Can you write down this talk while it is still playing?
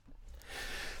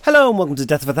Hello and welcome to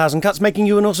Death of a Thousand Cuts, making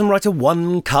you an awesome writer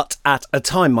one cut at a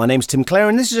time. My name's Tim Clare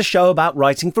and this is a show about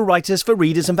writing for writers, for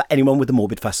readers and for anyone with a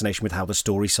morbid fascination with how the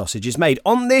story sausage is made.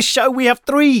 On this show we have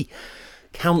three,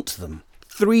 count them,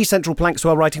 three central planks to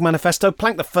our writing manifesto.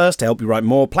 Plank the first to help you write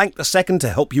more, plank the second to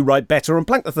help you write better, and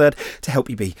plank the third to help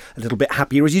you be a little bit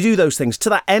happier as you do those things. To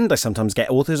that end, I sometimes get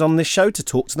authors on this show to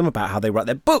talk to them about how they write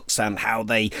their books and how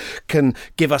they can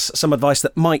give us some advice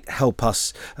that might help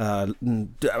us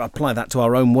apply that to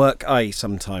our own work. I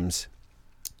sometimes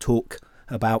talk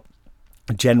about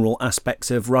general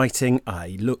aspects of writing.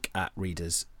 I look at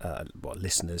readers,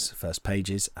 listeners' first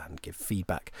pages and give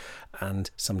feedback,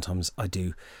 and sometimes I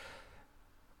do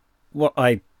what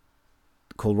I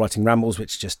call writing rambles,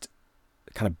 which are just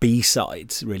kind of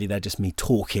B-sides, really. They're just me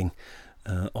talking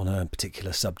on a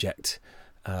particular subject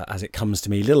as it comes to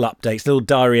me. Little updates, little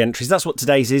diary entries. That's what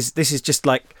today's is. This is just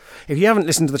like, if you haven't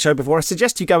listened to the show before, I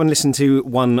suggest you go and listen to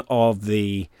one of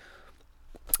the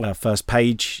first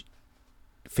page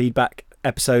feedback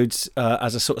episodes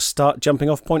as a sort of start jumping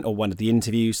off point, or one of the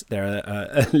interviews. They're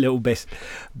a little bit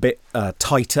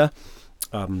tighter.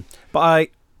 But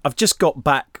I've just got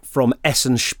back from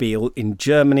Essenspiel in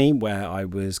Germany, where I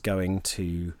was going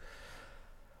there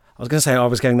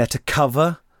to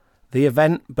cover the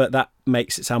event, but that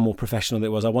makes it sound more professional than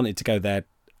it was. I wanted to go there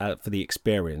for the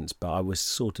experience, but I was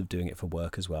sort of doing it for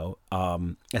work as well.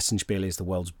 Essenspiel is the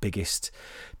world's biggest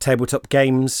tabletop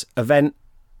games event,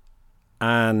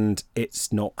 and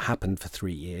it's not happened for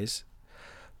 3 years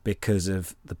because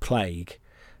of the plague.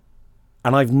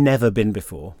 And I've never been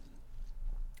before.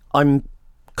 I'm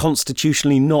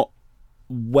constitutionally not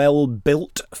well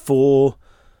built for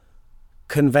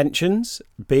conventions,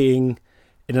 being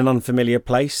in an unfamiliar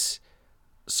place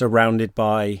surrounded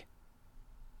by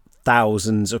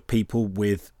thousands of people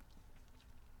with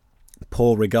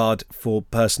poor regard for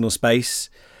personal space,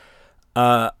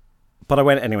 but I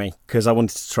went anyway because I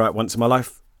wanted to try it once in my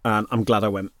life, and I'm glad I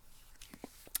went.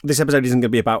 This episode isn't going to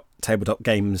be about tabletop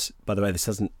games, by the way. This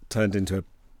hasn't turned into a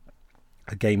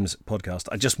games podcast.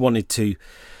 I just wanted to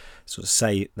sort of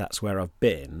say that's where I've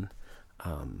been,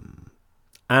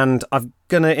 and I'm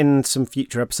gonna, in some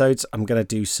future episodes, I'm gonna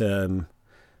do some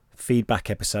feedback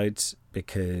episodes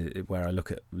where I look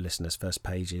at listeners' first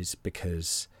pages,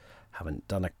 because I haven't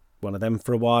done one of them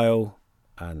for a while,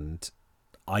 and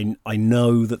I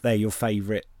know that they're your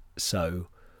favourite,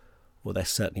 they're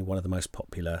certainly one of the most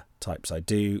popular types I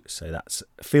do, so that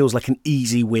feels like an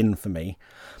easy win for me.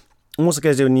 I'm also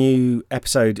going to do a new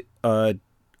episode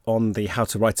on the How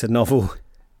to Write a Novel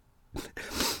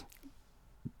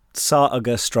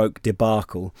saga stroke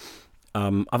debacle.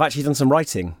 I've actually done some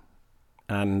writing,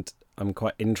 and I'm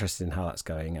quite interested in how that's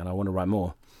going, and I want to write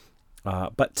more.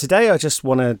 But today I just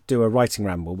want to do a writing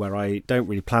ramble where I don't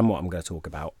really plan what I'm going to talk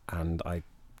about, and I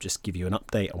just give you an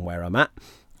update on where I'm at,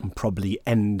 and probably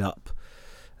end up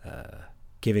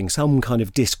giving some kind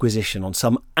of disquisition on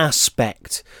some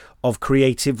aspect of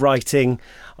creative writing,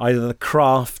 either the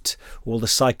craft or the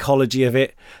psychology of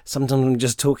it. Sometimes I'm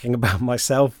just talking about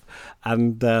myself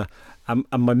and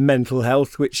my mental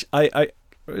health, which I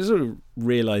sort of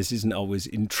realise isn't always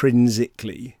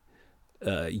intrinsically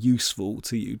useful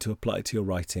to you to apply to your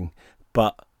writing.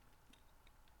 But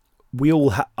we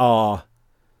all are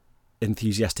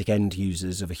enthusiastic end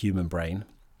users of a human brain,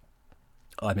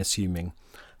 I'm assuming.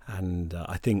 And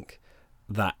I think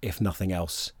that, if nothing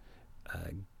else,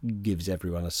 gives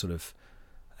everyone a sort of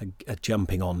a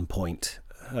jumping on point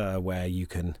where you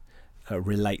can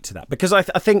relate to that. Because I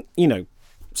think,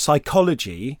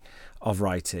 psychology of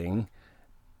writing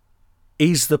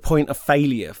is the point of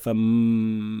failure for,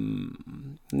 do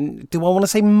I want to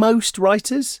say most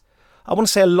writers? I want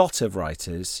to say a lot of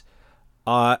writers.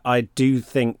 I do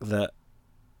think that,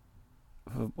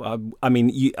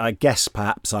 I guess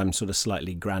perhaps I'm sort of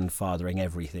slightly grandfathering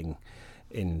everything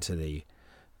under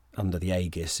the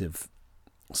aegis of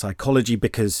psychology,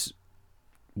 because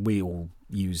we all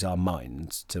use our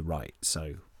minds to write,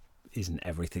 so isn't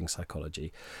everything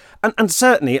psychology? And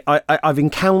certainly I've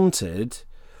encountered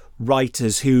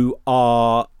writers who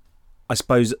are, I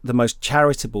suppose, the most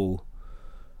charitable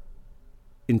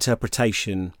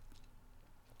interpretation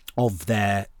of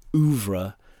their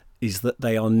oeuvre is that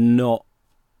they are not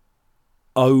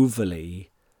overly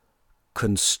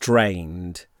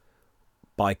constrained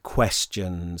by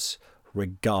questions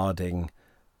regarding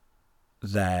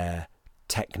their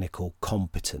technical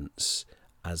competence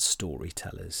as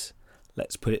storytellers.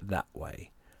 Let's put it that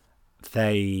way.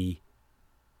 They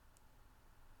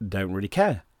don't really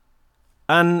care.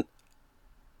 And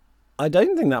I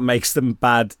don't think that makes them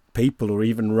bad people or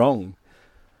even wrong.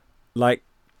 Like,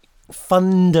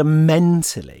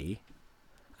 fundamentally,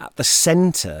 at the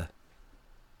centre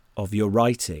of your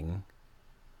writing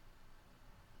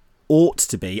ought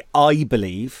to be, I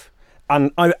believe,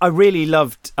 and I really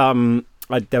loved,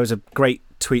 there was a great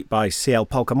tweet by CL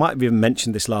Polk, I might have even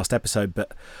mentioned this last episode,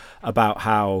 but about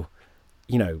how,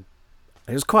 you know,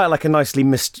 it was quite like a nicely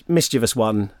mischievous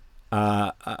one,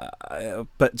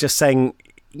 but just saying,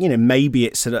 you know, maybe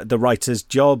it's the writer's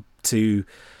job to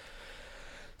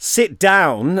sit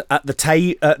down at the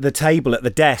table, at the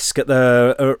desk, at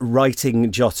the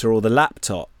writing jotter or the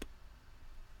laptop,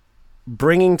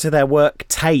 bringing to their work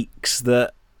takes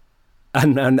that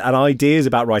and ideas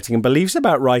about writing and beliefs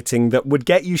about writing that would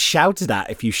get you shouted at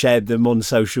if you shared them on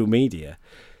social media.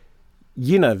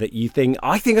 You know, that you think,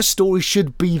 I think a story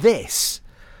should be this.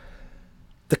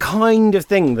 The kind of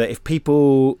thing that if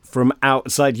people from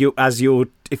outside you,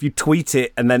 if you tweet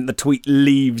it and then the tweet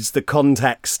leaves the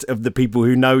context of the people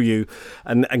who know you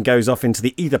and goes off into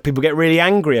the ether, people get really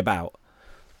angry about.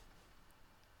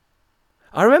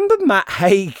 I remember Matt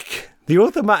Haig, the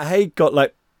author Matt Haig, got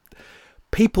like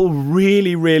people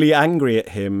really, really angry at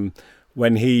him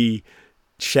when he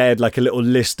shared like a little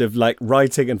list of like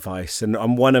writing advice, and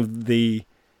one of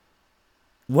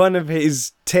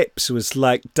his tips was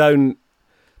like, don't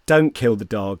kill the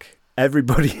dog.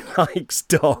 Everybody likes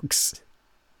dogs.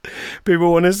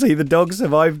 People want to see the dog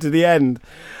survive to the end.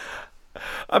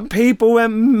 And people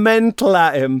went mental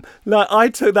at him. Like, I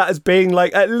took that as being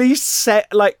like at least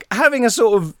set, like having a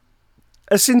sort of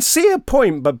a sincere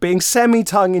point, but being semi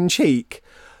tongue in cheek,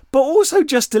 but also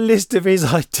just a list of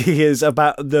his ideas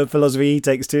about the philosophy he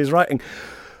takes to his writing.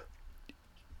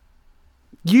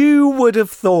 You would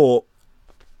have thought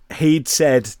he'd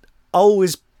said,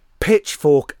 always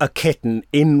pitchfork a kitten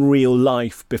in real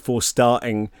life before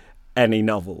starting any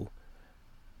novel.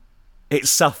 Its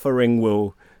suffering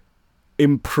will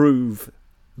improve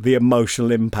the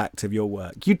emotional impact of your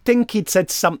work. You'd think he'd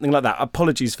said something like that.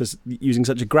 Apologies for using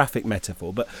such a graphic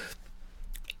metaphor, but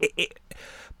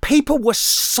people were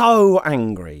so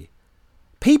angry.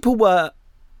 People were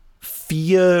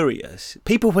furious.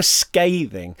 People were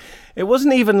scathing. It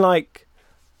wasn't even like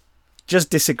just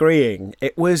disagreeing.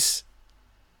 It was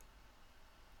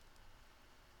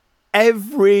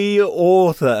every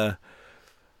author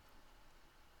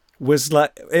was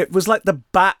like, it was like the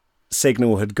bat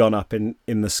signal had gone up in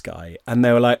the sky, and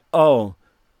they were like, oh,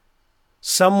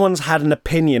 someone's had an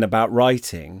opinion about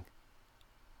writing.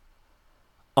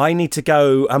 I need to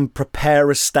go and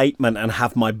prepare a statement and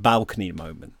have my balcony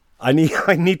moment. I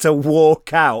need to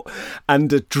walk out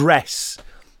and address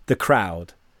the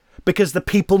crowd because the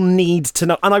people need to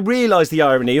know. And I realise the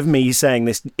irony of me saying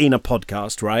this in a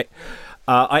podcast, right?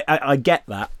 I get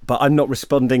that, but I'm not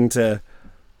responding to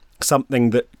something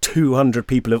that 200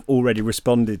 people have already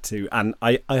responded to. And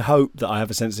I hope that I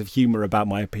have a sense of humour about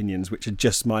my opinions, which are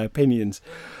just my opinions.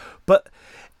 But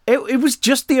it was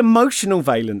just the emotional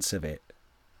valence of it.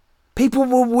 People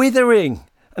were withering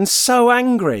and so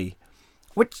angry,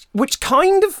 which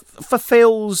kind of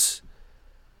fulfills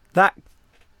that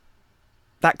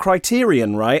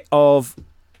criterion, right? Of,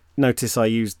 notice I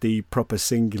used the proper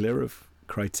singular of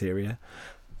criteria.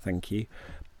 Thank you.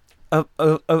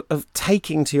 Of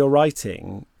taking to your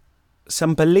writing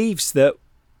some beliefs that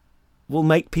will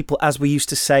make people, as we used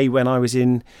to say when I was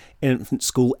in infant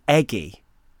school, eggy.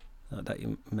 That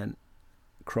you meant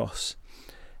cross.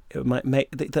 It might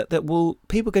make that will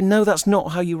people go, no, that's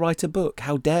not how you write a book.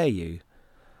 How dare you?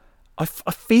 I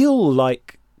feel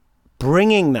like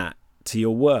bringing that to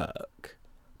your work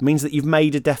means that you've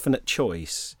made a definite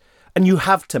choice, and you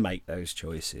have to make those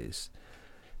choices.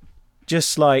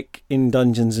 Just like in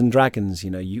Dungeons and Dragons,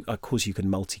 you know, of course you can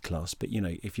multi-class, but you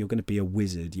know, if you're going to be a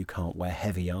wizard, you can't wear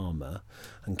heavy armor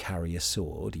and carry a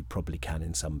sword. You probably can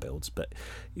in some builds, but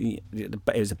it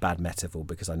was a bad metaphor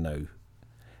because I know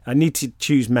I need to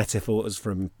choose metaphors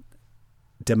from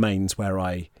domains where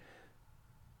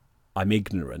I'm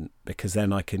ignorant, because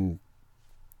then I can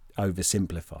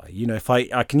oversimplify. You know, if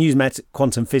I can use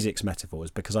quantum physics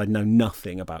metaphors because I know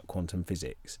nothing about quantum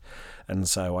physics, and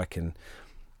so I can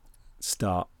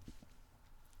start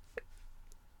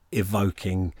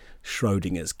evoking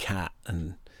Schrodinger's cat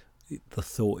and the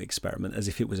thought experiment as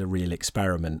if it was a real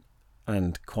experiment,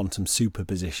 and quantum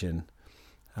superposition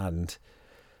and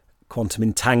quantum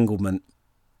entanglement,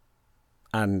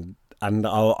 and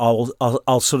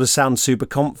I'll sort of sound super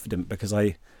confident because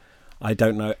I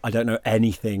don't know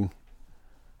anything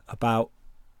about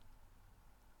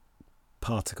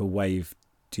particle wave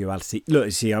duality.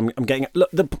 Look, see, I'm getting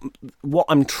what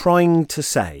I'm trying to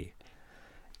say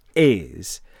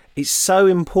is it's so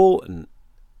important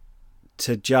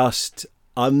to just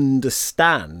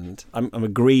understand. I'm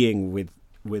agreeing with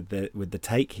the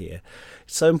take here.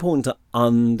 It's so important to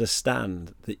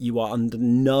understand that you are under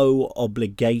no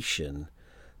obligation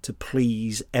to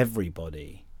please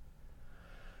everybody,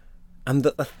 and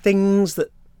that the things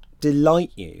that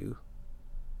delight you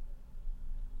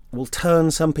will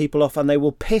turn some people off and they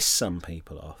will piss some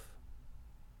people off.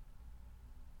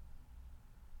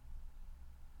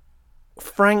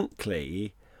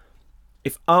 Frankly,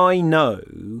 if I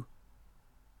know,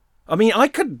 I mean, I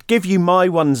could give you my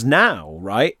ones now,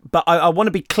 right? But I want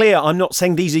to be clear, I'm not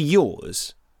saying these are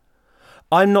yours.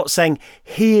 I'm not saying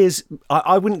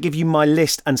I wouldn't give you my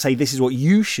list and say this is what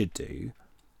you should do.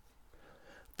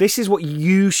 This is what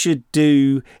you should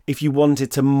do if you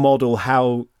wanted to model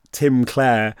how Tim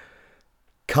Clare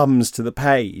comes to the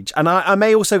page. And I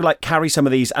may also like carry some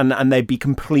of these and they'd be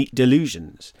complete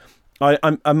delusions.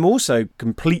 I'm also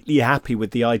completely happy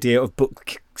with the idea of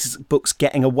books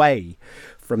getting away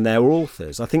from their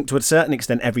authors. I think to a certain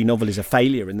extent every novel is a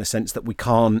failure in the sense that we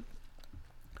can't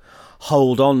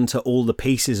hold on to all the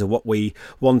pieces of what we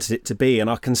wanted it to be, and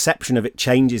our conception of it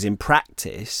changes in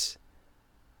practice.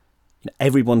 You know,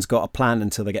 everyone's got a plan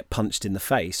until they get punched in the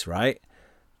face, right?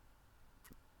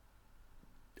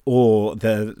 Or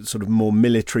the sort of more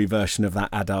military version of that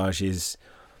adage is,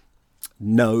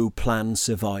 no plan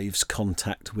survives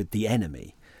contact with the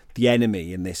enemy. The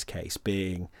enemy in this case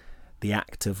being the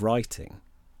act of writing.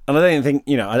 And I don't think,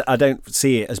 I don't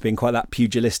see it as being quite that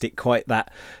pugilistic, quite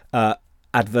that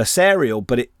adversarial,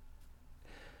 but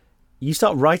you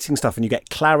start writing stuff and you get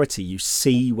clarity, you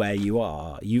see where you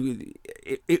are.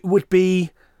 It would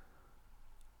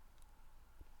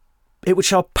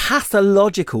show a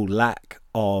pathological lack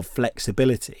of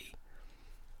flexibility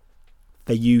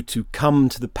for you to come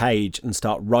to the page and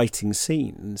start writing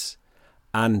scenes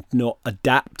and not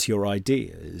adapt your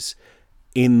ideas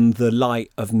in the light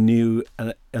of new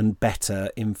and better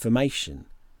information.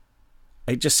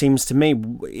 It just seems to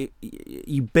me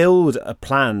you build a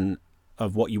plan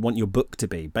of what you want your book to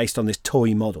be based on this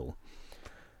toy model,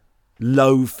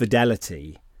 low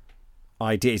fidelity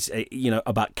ideas,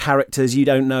 about characters you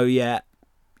don't know yet.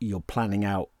 You're planning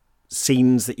out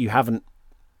scenes that you haven't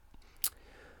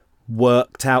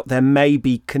worked out. There may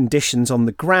be conditions on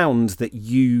the ground that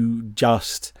you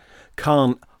just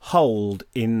can't hold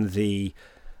in the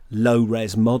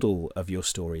low-res model of your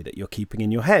story that you're keeping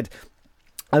in your head.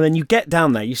 And then you get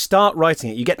down there, you start writing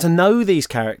it, you get to know these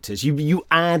characters, you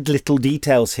add little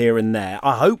details here and there.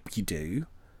 I hope you do.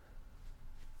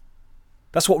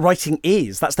 That's what writing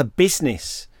is. That's the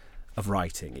business of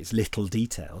writing, is little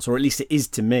details, or at least it is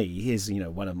to me. Here's,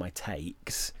 one of my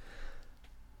takes,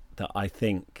 that I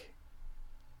think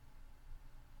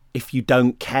if you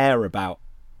don't care about,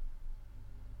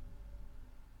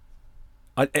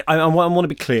 I want to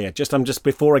be clear, just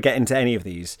before I get into any of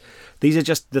these are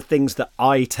just the things that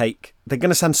I take. They're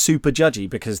going to sound super judgy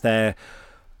because and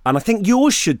I think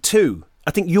yours should too.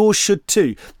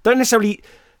 Don't necessarily,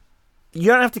 you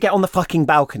don't have to get on the fucking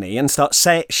balcony and start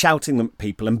shouting at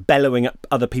people and bellowing at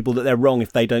other people that they're wrong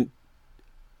if they don't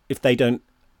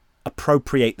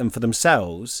appropriate them for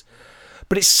themselves.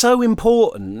 But it's so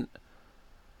important.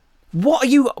 What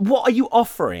are you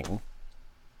offering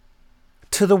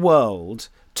to the world,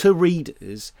 to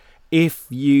readers, if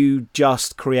you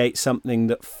just create something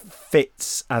that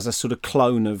fits as a sort of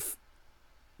clone of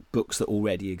books that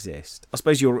already exist? I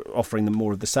suppose you're offering them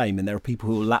more of the same, and there are people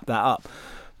who will lap that up.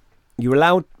 You're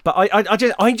allowed, but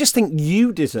I just think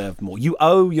you deserve more. You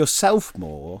owe yourself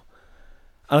more,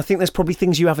 and I think there's probably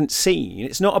things you haven't seen.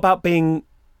 It's not about being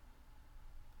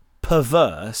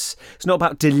perverse. It's not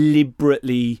about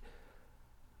deliberately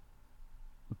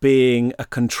being a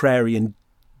contrarian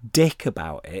dick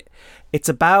about it. It's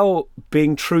about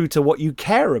being true to what you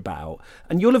care about.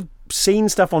 And you'll have seen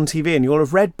stuff on TV and you'll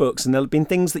have read books, and there'll have been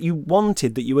things that you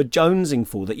wanted, that you were jonesing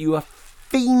for, that you were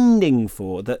fiending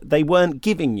for, that they weren't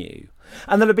giving you.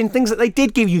 And there'll have been things that they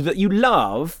did give you that you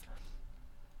love,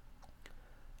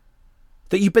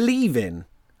 that you believe in,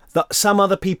 that some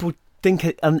other people think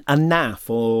are naff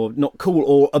or not cool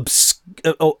or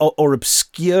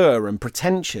obscure and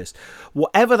pretentious.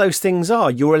 Whatever those things are,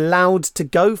 you're allowed to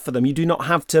go for them. You do not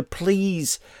have to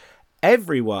please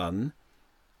everyone.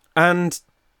 And,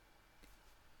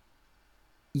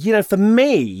 for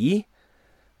me,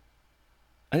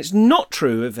 and it's not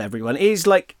true of everyone, it is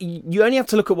like you only have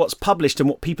to look at what's published and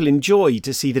what people enjoy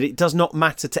to see that it does not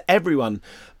matter to everyone.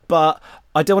 But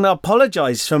I don't want to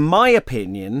apologise for my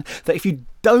opinion that if you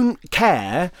don't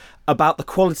care about the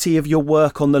quality of your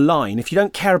work on the line, if you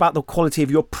don't care about the quality of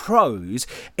your prose,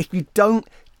 if you don't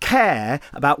care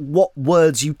about what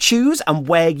words you choose and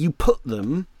where you put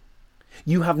them,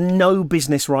 you have no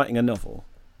business writing a novel.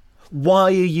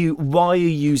 Why are you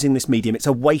using this medium? It's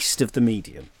a waste of the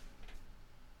medium.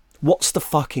 What's the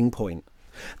fucking point?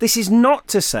 This is not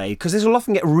to say, because this will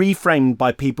often get reframed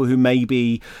by people who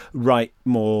maybe write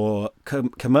more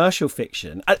commercial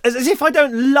fiction, as if I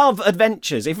don't love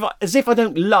adventures, as if I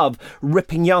don't love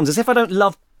ripping yarns, as if I don't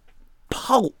love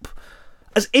pulp,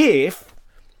 as if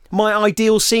my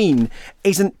ideal scene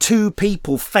isn't two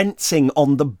people fencing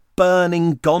on the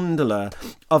burning gondola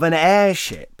of an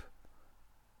airship.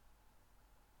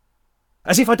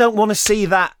 As if I don't want to see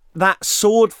that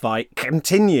sword fight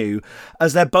continue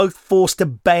as they're both forced to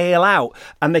bail out,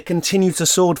 and they continue to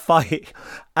sword fight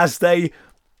as they,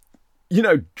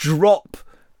 drop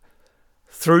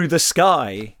through the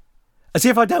sky. As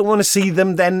if I don't want to see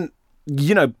them then,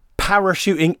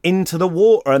 parachuting into the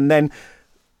water and then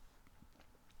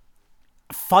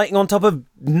fighting on top of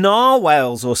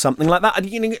narwhals or something like that.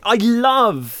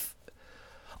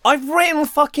 I've written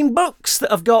fucking books that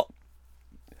have got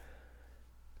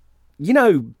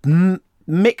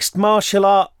mixed martial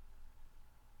art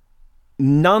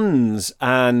nuns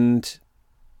and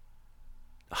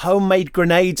homemade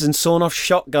grenades and sawn-off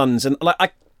shotguns and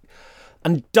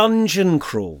and dungeon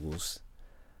crawls.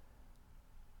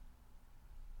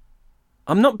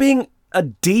 I'm not being a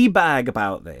D-bag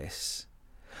about this,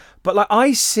 but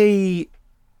I see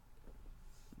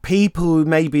people who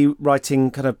may be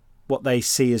writing kind of what they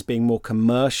see as being more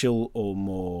commercial or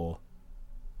more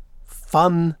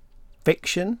fun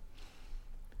fiction,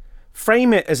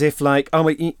 frame it as if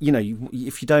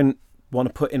if you don't want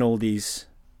to put in all these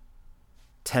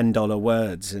 $10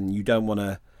 words and you don't want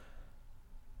to,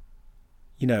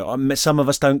 some of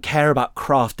us don't care about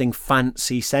crafting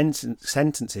fancy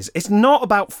sentences. It's not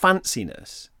about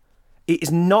fanciness. It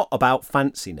is not about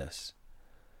fanciness.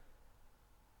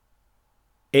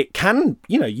 It can,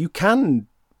 you can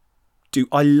do,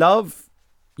 I love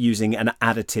using an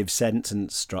additive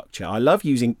sentence structure. I love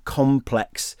using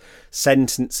complex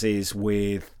sentences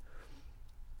with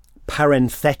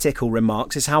parenthetical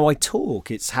remarks. It's how I talk.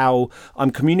 It's how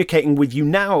I'm communicating with you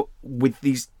now with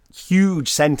these huge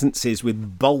sentences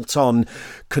with bolt-on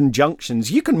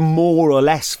conjunctions. You can more or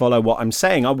less follow what I'm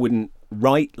saying. I wouldn't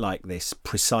write like this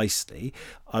precisely.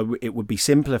 It would be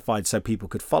simplified so people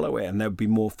could follow it and there would be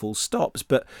more full stops.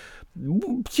 But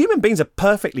human beings are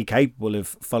perfectly capable of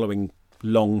following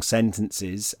long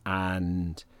sentences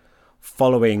and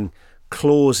following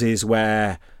clauses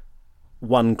where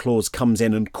one clause comes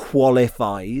in and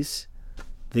qualifies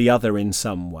the other in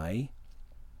some way.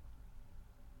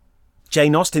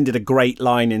 Jane Austen did a great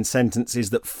line in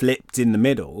Sentences that flipped in the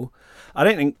middle. I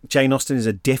don't think Jane Austen is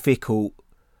a difficult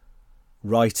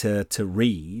writer to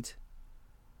read.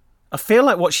 I feel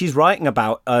like what she's writing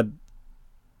about are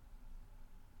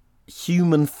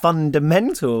human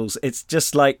fundamentals. It's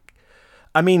just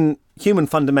human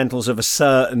fundamentals of a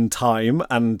certain time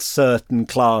and certain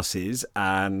classes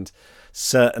and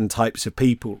certain types of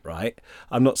people, right?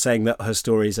 I'm not saying that her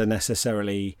stories are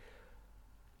necessarily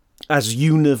as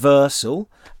universal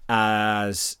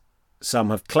as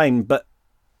some have claimed, but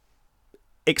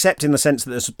except in the sense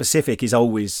that the specific is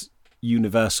always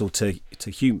universal to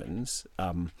humans.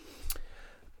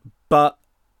 But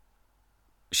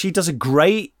she does a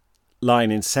great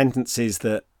line in Sentences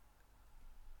that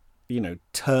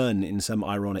turn in some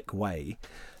ironic way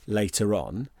later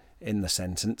on in the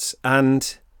sentence.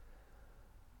 And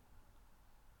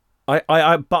but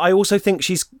I also think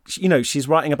she's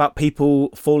writing about people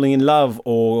falling in love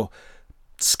or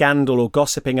scandal or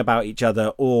gossiping about each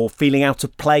other or feeling out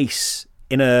of place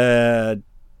in a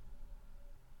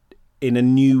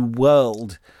new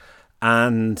world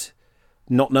and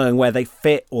not knowing where they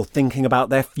fit or thinking about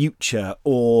their future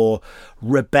or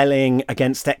rebelling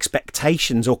against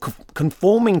expectations or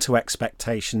conforming to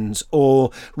expectations or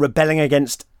rebelling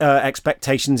against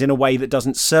expectations in a way that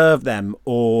doesn't serve them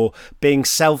or being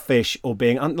selfish or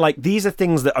being these are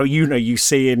things that you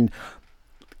see in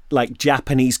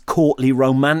Japanese courtly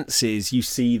romances. You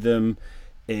see them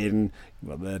in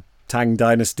the Tang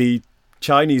Dynasty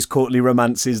Chinese courtly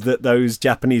romances that those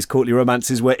Japanese courtly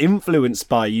romances were influenced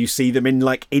by. You see them in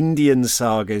Indian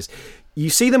sagas.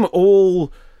 You see them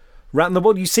all around the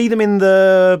world. You see them in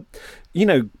the,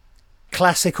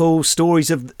 classical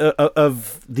stories of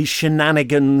the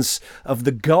shenanigans of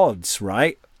the gods,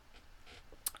 right?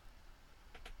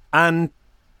 And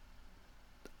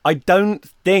I don't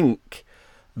think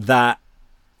that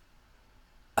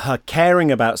her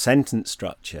caring about sentence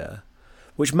structure,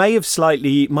 which may have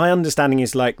my understanding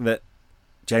is that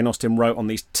Jane Austen wrote on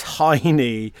these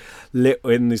tiny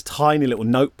little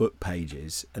notebook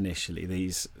pages initially.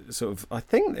 These sort of, I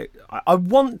think, I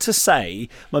want to say,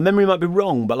 my memory might be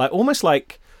wrong, but almost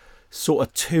like sort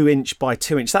of 2-inch by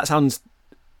 2-inch. That sounds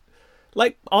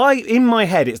like in my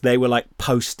head they were like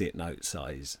Post-it note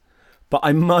size, but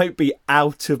I might be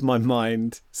out of my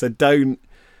mind. So do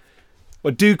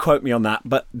quote me on that,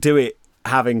 but do it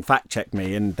having fact checked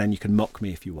me, and then you can mock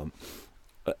me if you want.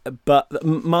 But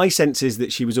my sense is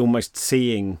that she was almost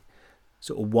seeing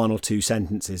sort of 1 or 2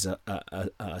 sentences at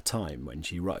a time when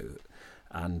she wrote,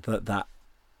 and that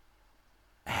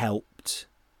helped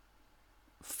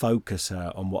focus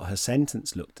her on what her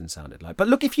sentence looked and sounded like. But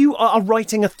look, if you are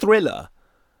writing a thriller,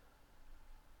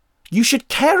 you should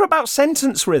care about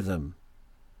sentence rhythm.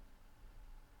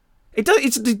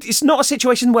 It's not a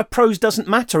situation where prose doesn't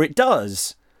matter. It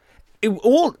does. The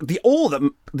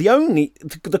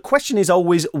question is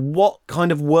always, what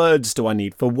kind of words do I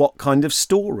need for what kind of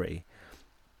story?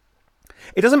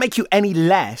 It doesn't make you any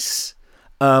less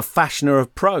a fashioner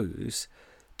of prose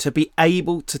to be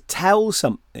able to tell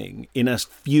something in as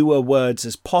fewer words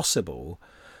as possible,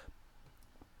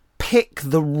 pick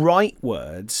the right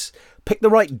words, pick the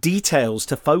right details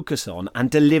to focus on, and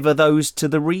deliver those to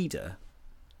the reader.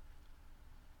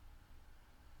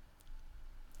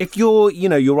 If you're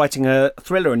writing a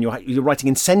thriller and you're writing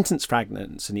in sentence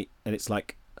fragments and it's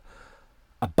like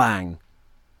a bang,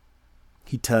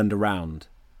 he turned around.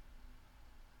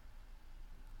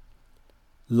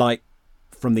 Light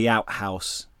from the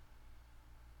outhouse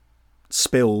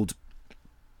spilled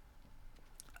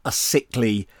a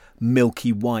sickly,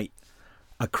 milky white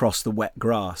across the wet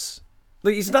grass.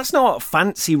 That's not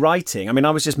fancy writing. I mean, I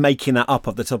was just making that up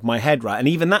off the top of my head, right? And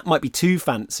even that might be too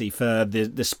fancy for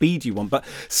the speed you want. But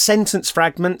sentence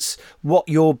fragments, what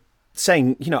you're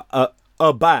saying,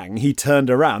 a bang, he turned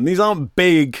around. These aren't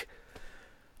big.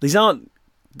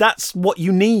 That's what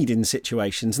you need in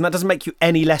situations. And that doesn't make you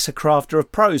any less a crafter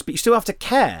of prose, but you still have to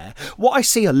care. What I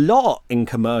see a lot in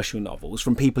commercial novels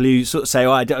from people who sort of say,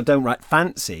 I don't write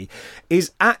fancy,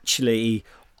 is actually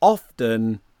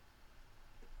often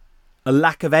a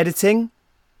lack of editing,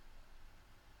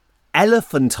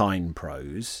 elephantine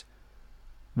prose,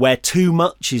 where too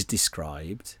much is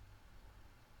described.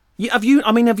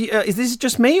 Is this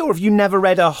just me, or have you never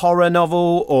read a horror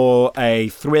novel or a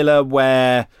thriller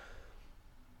where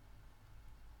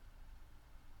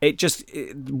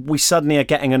we suddenly are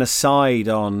getting an aside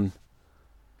on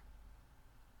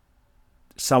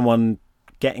someone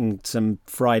getting some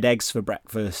fried eggs for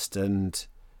breakfast and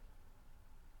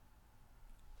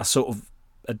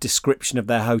a description of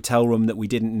their hotel room that we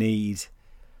didn't need.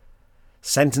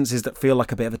 Sentences that feel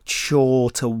like a bit of a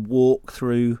chore to walk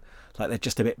through, like they're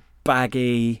just a bit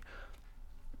baggy.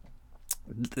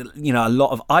 A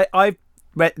lot of I've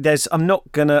read.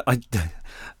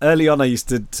 Early on I used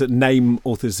to name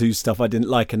authors whose stuff I didn't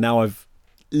like, and now I've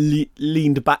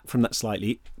leaned back from that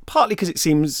slightly, partly because it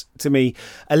seems to me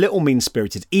a little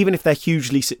mean-spirited, even if they're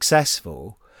hugely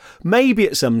successful. Maybe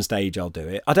at some stage I'll do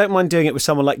it. I don't mind doing it with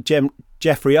someone like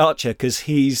Jeffrey Archer, because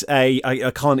he's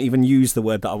I can't even use the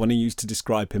word that I want to use to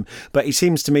describe him, but he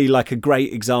seems to me like a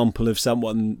great example of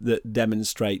someone that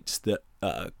demonstrates that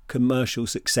commercial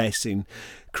success in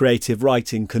creative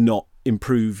writing cannot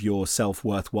improve your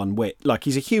self-worth one whit. Like,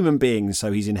 he's a human being,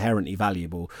 so he's inherently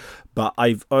valuable. But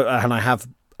I've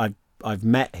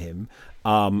met him.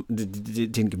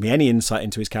 Didn't give me any insight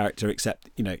into his character, except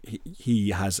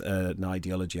he has an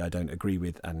ideology I don't agree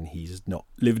with, and he's not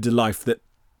lived a life that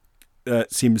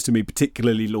seems to me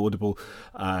particularly laudable.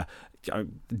 I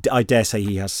dare say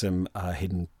he has some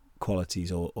hidden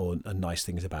qualities or nice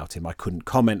things about him. I couldn't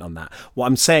comment on that. What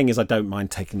I'm saying is I don't mind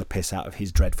taking the piss out of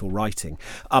his dreadful writing.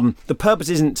 The purpose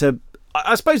isn't to...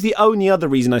 I suppose the only other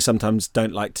reason I sometimes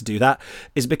don't like to do that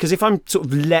is because if I'm sort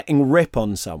of letting rip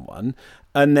on someone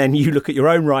and then you look at your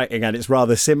own writing and it's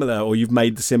rather similar, or you've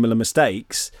made the similar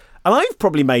mistakes, and I've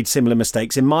probably made similar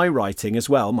mistakes in my writing as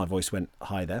well. My voice went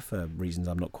high there for reasons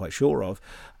I'm not quite sure of.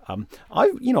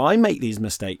 I make these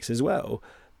mistakes as well.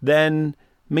 Then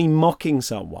me mocking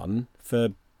someone for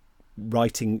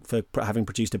having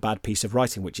produced a bad piece of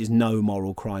writing, which is no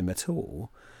moral crime at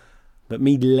all, but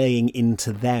me laying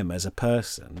into them as a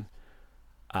person,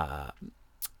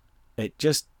 it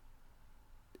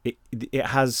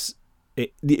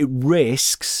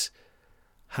risks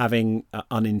having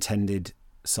unintended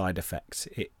side effects.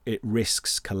 It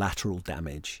risks collateral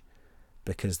damage,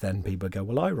 because then people go,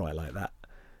 well, I write like that.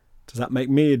 Does that make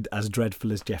me as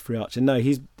dreadful as Jeffrey Archer? No,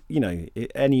 he's,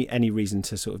 any reason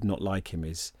to sort of not like him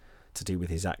is to do with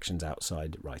his actions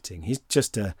outside writing. He's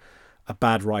just a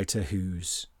bad writer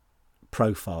whose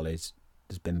profile has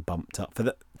been bumped up.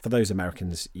 For those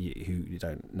Americans who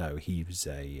don't know, he was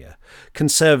a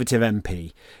Conservative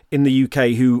MP in the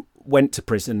UK who went to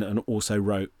prison and also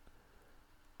wrote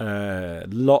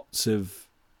lots of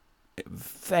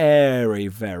very,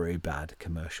 very bad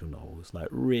commercial novels, like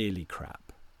really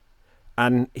crap.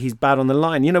 And he's bad on the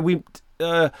line. You know,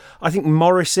 I think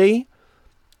Morrissey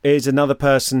is another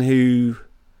person who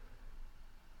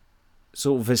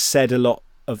sort of has said a lot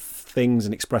of things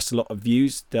and expressed a lot of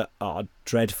views that are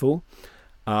dreadful.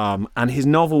 And his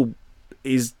novel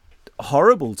is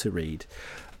horrible to read.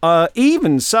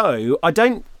 Even so, I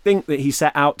don't think that he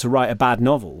set out to write a bad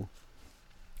novel.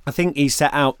 I think he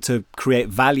set out to create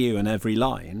value in every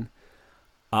line.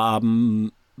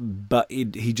 But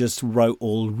he just wrote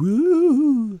all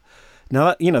woo.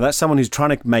 Now, that's someone who's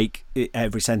trying to make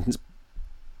every sentence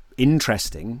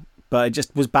interesting, but it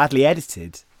just was badly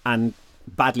edited and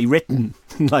badly written.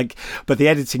 But the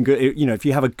editing, if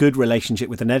you have a good relationship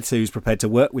with an editor who's prepared to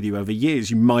work with you over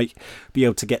years, you might be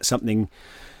able to get something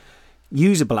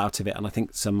usable out of it. And I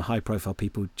think some high-profile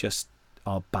people just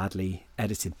are badly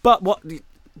edited. But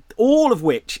all of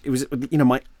which, it was,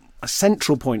 my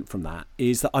central point from that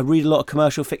is that I read a lot of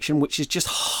commercial fiction, which is just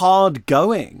hard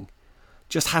going,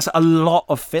 just has a lot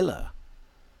of filler.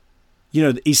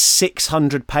 Is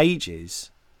 600 pages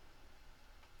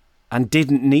and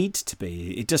didn't need to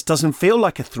be. It just doesn't feel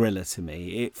like a thriller to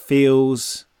me. It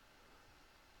feels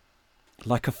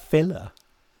like a filler.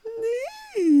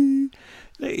 And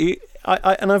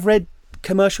I've read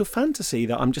commercial fantasy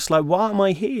that I'm just like, why am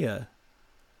I here?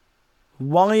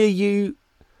 Where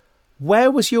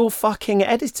was your fucking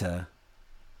editor?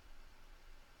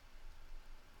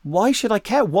 Why should I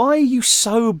care? Why are you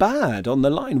so bad on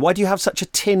the line? Why do you have such a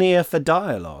tin ear for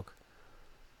dialogue?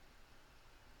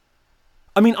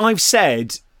 I mean, I've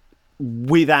said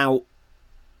without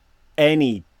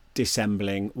any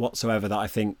dissembling whatsoever that I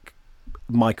think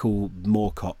Michael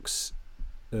Moorcock's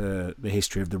The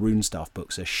History of the Runestaff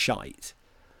books are shite.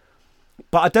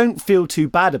 But I don't feel too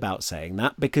bad about saying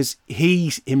that, because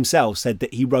he himself said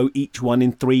that he wrote each one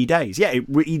in 3 days. Yeah, it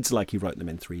reads like he wrote them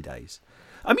in 3 days.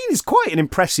 I mean, it's quite an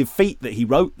impressive feat that he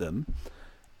wrote them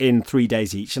in 3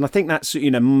 days each. And I think that's,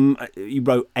 he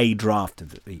wrote a draft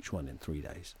of each one in 3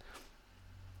 days,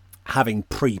 having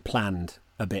pre-planned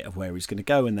a bit of where he's going to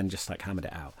go and then just hammered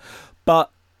it out.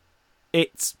 But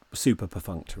it's super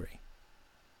perfunctory.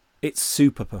 It's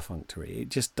super perfunctory. It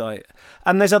just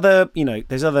and there's other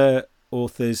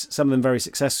authors, some of them very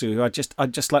successful, who I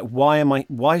just like,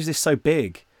 why is this so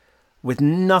big with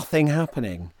nothing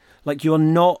happening? You're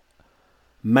not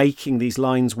making these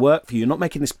lines work for you. You're not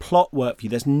making this plot work for you.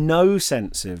 There's no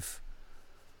sense of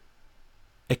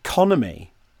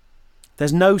economy.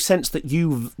 There's no sense that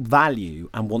you value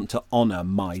and want to honour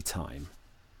my time.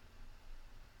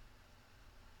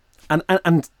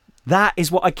 And that is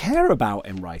what I care about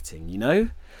in writing,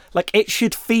 it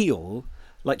should feel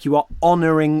like you are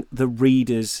honouring the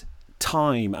reader's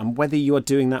time, and whether you are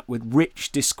doing that with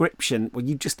rich description,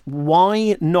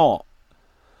 why not?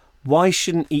 Why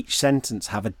shouldn't each sentence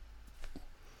have a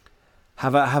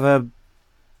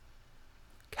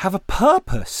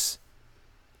purpose?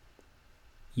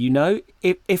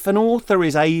 If an author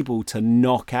is able to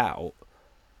knock out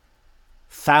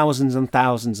thousands and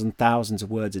thousands and thousands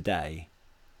of words a day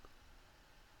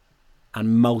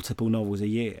and multiple novels a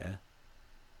year,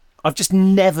 I've just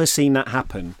never seen that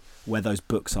happen where those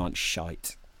books aren't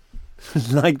shite.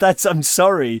 I'm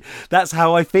sorry. That's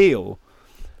how I feel.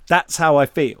 That's how I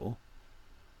feel.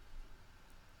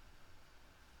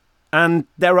 And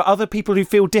there are other people who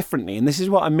feel differently. And this is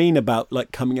what I mean about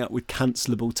coming out with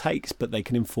cancelable takes, but they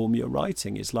can inform your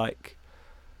writing. It's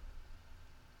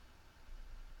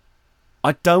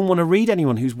I don't want to read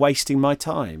anyone who's wasting my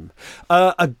time.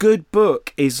 A good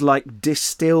book is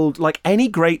distilled, any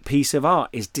great piece of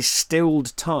art is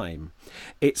distilled time.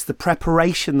 It's the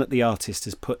preparation that the artist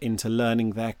has put into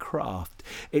learning their craft.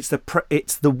 It's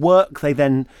the work they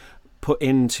then put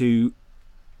into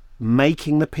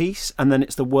making the piece, and then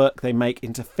it's the work they make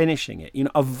into finishing it.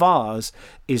 A vase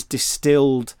is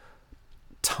distilled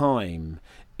time.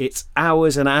 It's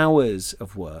hours and hours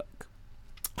of work.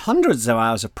 Hundreds of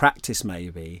hours of practice,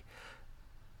 maybe,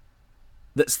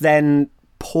 that's then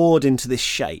poured into this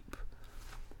shape.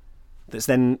 That's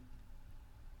then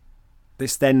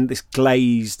this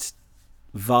glazed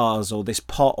vase or this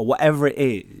pot or whatever it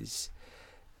is.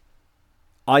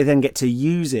 I then get to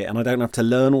use it, and I don't have to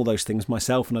learn all those things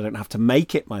myself, and I don't have to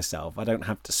make it myself. I don't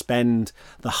have to spend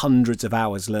the hundreds of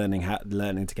hours learning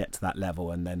to get to that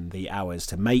level, and then the hours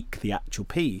to make the actual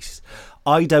piece.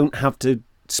 I don't have to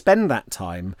spend that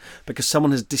time because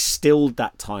someone has distilled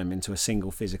that time into a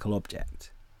single physical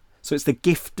object. So it's the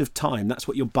gift of time. That's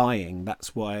what you're buying.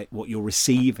 That's what you're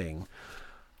receiving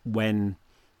when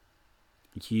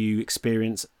you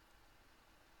experience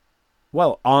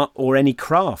well, art or any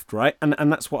craft, right?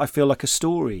 And that's what I feel like a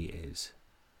story is.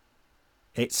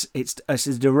 It's a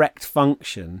direct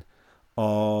function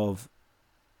of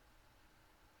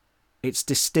its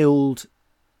distilled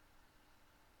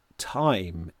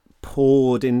time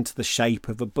poured into the shape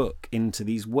of a book, into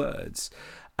these words.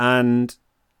 And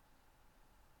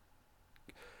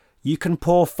you can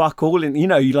pour fuck all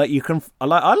in, I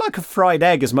like a fried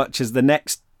egg as much as the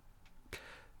next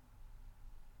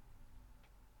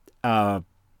I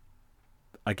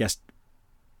guess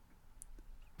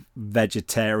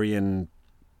vegetarian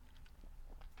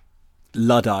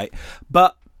Luddite,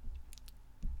 but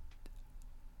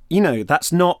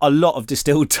that's not a lot of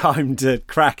distilled time to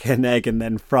crack an egg and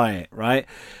then fry it, right?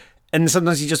 And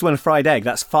sometimes you just want a fried egg,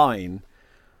 that's fine.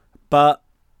 But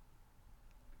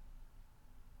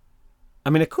I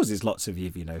mean, of course, there's lots of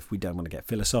you, if we don't want to get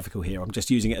philosophical here, I'm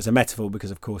just using it as a metaphor because,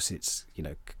 of course, it's,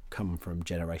 come from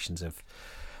generations of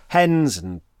hens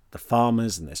and the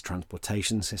farmers, and there's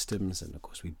transportation systems. And, of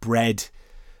course, we bred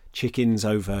chickens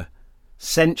over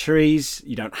centuries.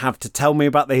 You don't have to tell me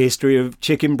about the history of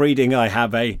chicken breeding. I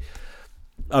have a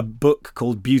book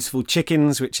called Beautiful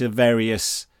Chickens, which are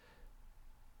various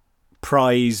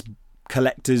prize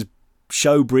collectors'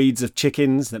 show breeds of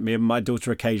chickens that me and my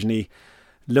daughter occasionally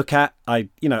look at. I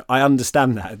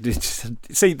understand that.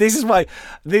 See, this is why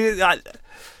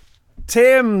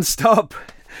Tim, stop.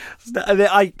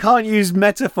 I can't use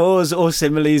metaphors or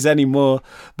similes anymore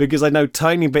because I know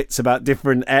tiny bits about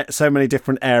so many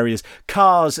different areas.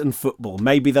 Cars and football,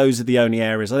 maybe those are the only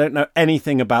areas. I don't know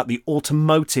anything about the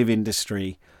automotive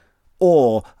industry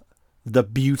or the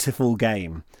beautiful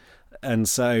game. And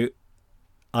so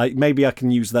maybe I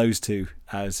can use those two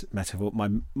as metaphor,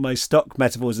 my stock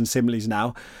metaphors and similes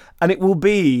now. And it will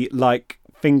be like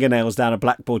fingernails down a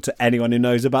blackboard to anyone who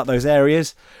knows about those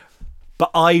areas.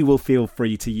 But I will feel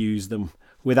free to use them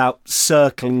without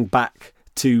circling back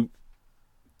to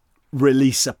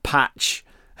release a patch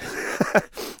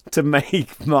to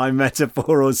make my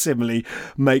metaphor or simile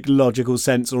make logical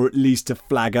sense, or at least to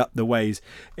flag up the ways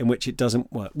in which it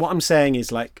doesn't work. What I'm saying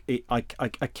is, like, I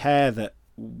care that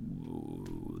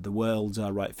the worlds I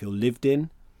write feel lived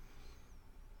in.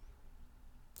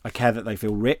 I care that they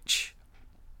feel rich.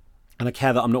 And I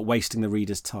care that I'm not wasting the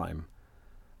reader's time.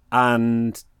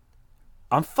 And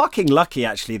I'm fucking lucky,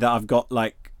 actually, that I've got,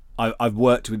 I've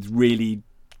worked with really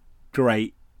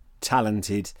great,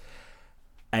 talented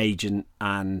agent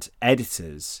and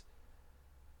editors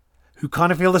who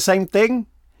kind of feel the same thing.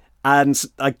 And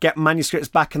I get manuscripts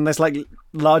back and there's,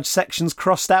 large sections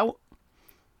crossed out.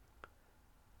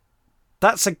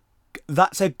 That's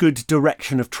a good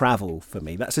direction of travel for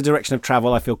me. That's a direction of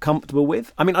travel I feel comfortable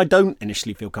with. I mean, I don't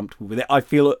initially feel comfortable with it. I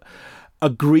feel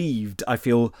aggrieved. I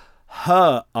feel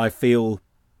hurt. I feel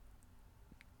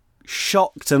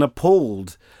shocked and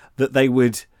appalled that they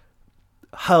would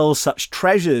hurl such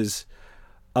treasures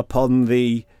upon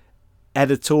the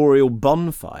editorial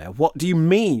bonfire. What do you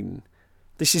mean?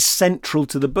 This is central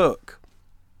to the book.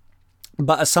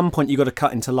 But at some point you've got to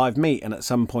cut into live meat, and at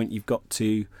some point you've got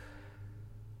to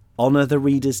honour the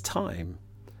reader's time.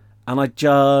 And I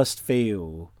just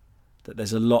feel that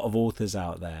there's a lot of authors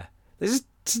out there.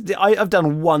 I've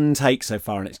done one take so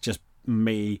far, and it's just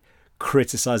me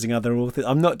criticising other authors.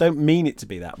 Don't mean it to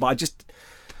be that, but I just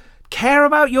care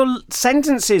about your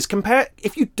sentences.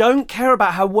 If you don't care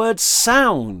about how words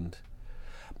sound,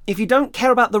 if you don't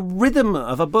care about the rhythm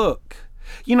of a book,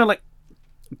 like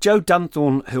Joe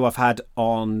Dunthorne, who I've had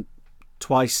on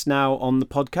twice now on the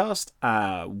podcast,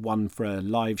 one for a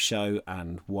live show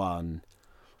and one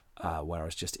where I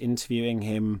was just interviewing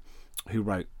him, who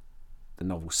wrote the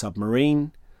novel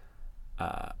Submarine.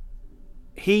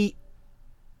 He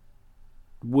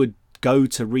would go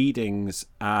to readings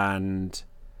and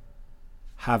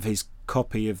have his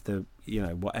copy of the,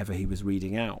 whatever he was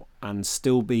reading out, and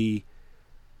still be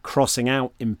crossing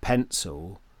out in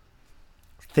pencil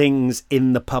things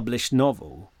in the published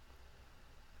novel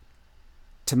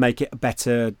to make it a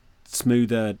better,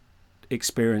 smoother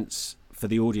experience for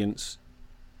the audience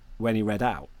when he read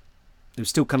out. It was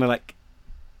still kind of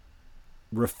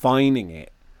refining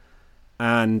it.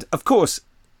 And of course,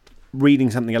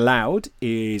 reading something aloud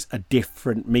is a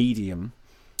different medium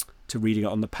to reading it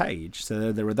on the page.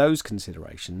 So there are those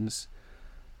considerations.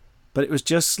 But it was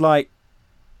just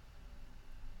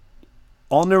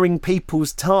honouring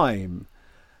people's time.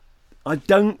 I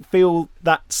don't feel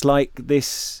that's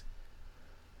this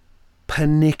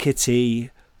pernickety,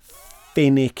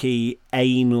 finicky,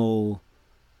 anal,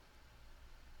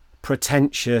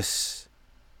 pretentious.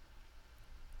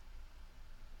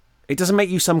 It doesn't make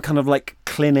you some kind of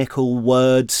clinical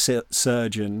word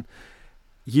surgeon.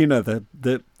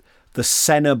 The the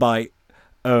Cenobite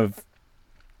of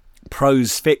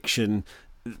prose fiction,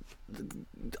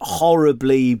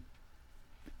 horribly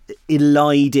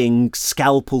eliding,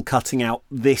 scalpel cutting out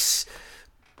this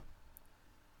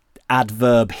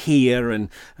adverb here and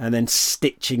then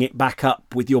stitching it back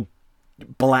up with your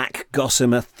black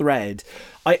gossamer thread.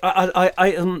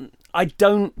 I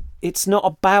don't. It's not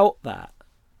about that.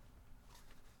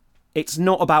 It's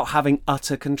not about having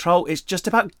utter control. It's just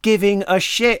about giving a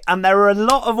shit. And there are a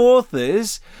lot of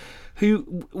authors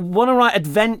who want to write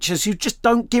adventures who just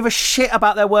don't give a shit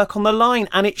about their work on the line,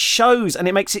 and it shows, and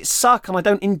it makes it suck, and I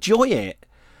don't enjoy it.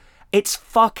 It's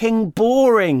fucking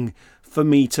boring for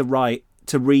me to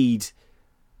read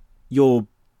your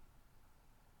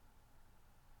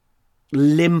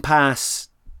limp-ass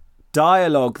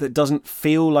dialogue that doesn't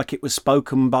feel like it was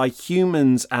spoken by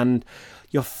humans, and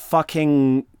your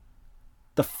fucking,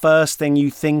 the first thing you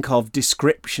think of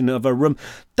description of a room.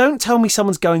 Don't tell me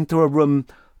someone's going through a room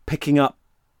picking up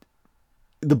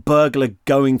the burglar,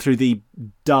 going through the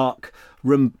dark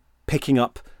room picking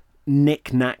up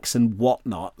knickknacks and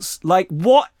whatnots. Like,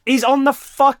 what is on the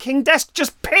fucking desk?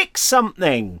 Just pick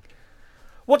something.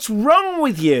 What's wrong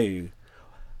with you?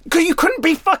 Because you couldn't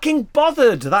be fucking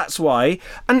bothered, that's why.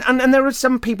 And there are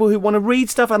some people who want to read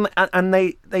stuff and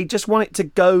they just want it to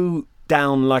go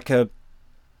down like a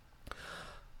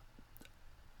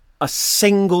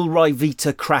single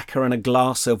Ryvita cracker and a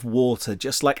glass of water,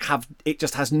 just like it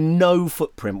just has no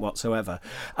footprint whatsoever.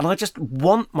 And I just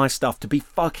want my stuff to be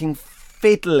fucking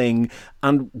fiddling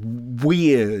and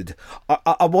weird.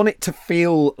 I want it to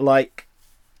feel like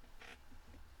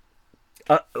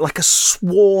a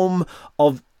swarm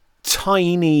of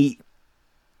tiny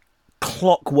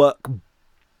clockwork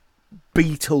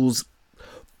beetles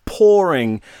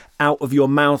pouring out of your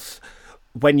mouth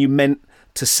when you meant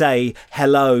to say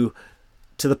hello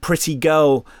to the pretty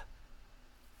girl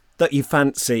that you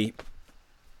fancy.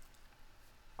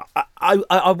 I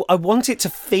want it to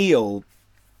feel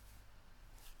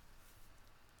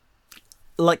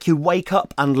like you wake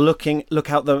up and look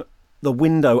out the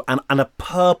window and a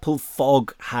purple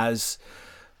fog has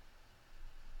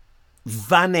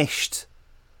vanished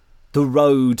the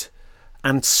road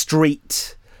and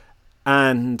street,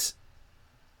 and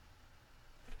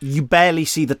you barely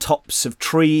see the tops of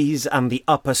trees and the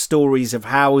upper stories of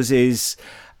houses,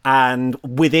 and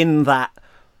within that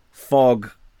fog,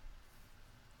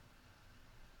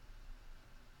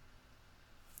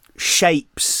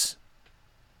 shapes,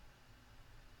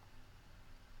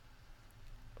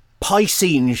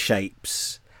 Piscine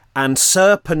shapes and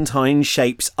serpentine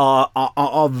shapes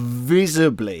are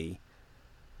visibly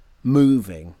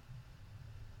moving.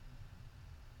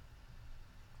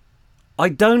 I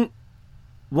don't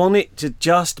want it to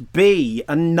just be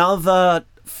another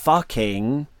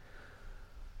fucking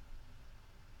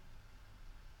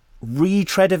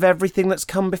retread of everything that's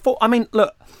come before. I mean,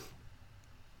 look,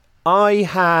 I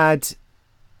had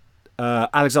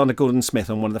Alexander Gordon Smith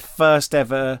on one of the first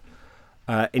ever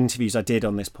interviews I did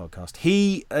on this podcast.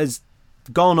 He has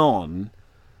gone on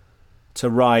to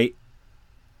write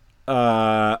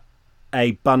a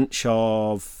bunch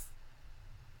of,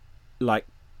 like,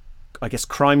 I guess,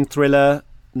 crime thriller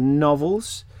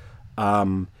novels,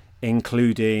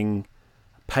 including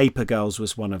Paper Girls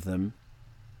was one of them.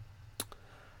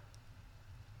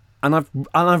 And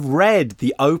I've read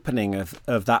the opening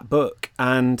of that book,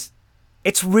 and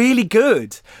it's really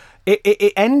good.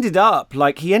 It ended up being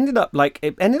like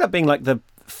the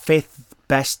 5th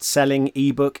best-selling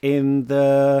ebook in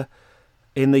the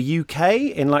UK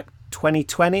in like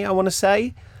 2020, I want to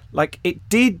say. Like, it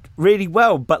did really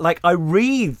well, but like I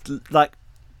read like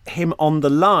him on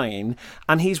the line,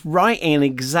 and he's writing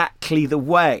exactly the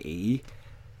way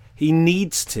he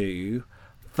needs to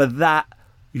for that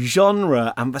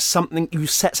genre and for something, you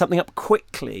set something up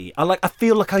quickly. I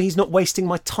feel like he's not wasting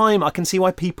my time. I can see why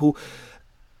people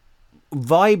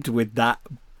vibed with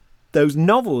those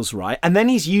novels, right? And then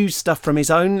he's used stuff from his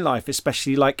own life,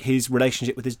 especially like his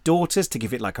relationship with his daughters, to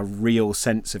give it like a real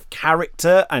sense of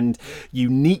character and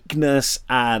uniqueness,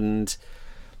 and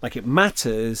like it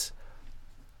matters.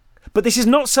 But this is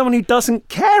not someone who doesn't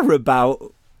care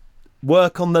about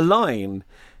work on the line,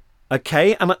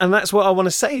 okay? And that's what I want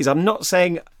to say. Is I'm not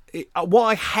saying, what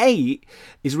I hate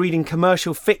is reading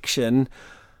commercial fiction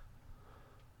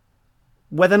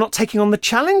where they're not taking on the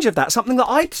challenge of that, something that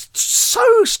I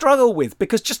so struggle with,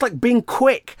 because just like being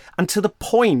quick and to the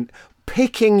point,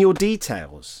 picking your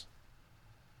details.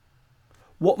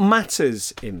 What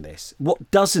matters in this?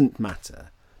 What doesn't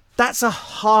matter? That's a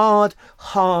hard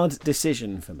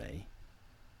decision for me.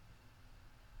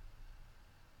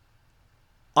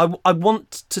 I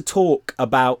want to talk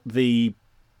about the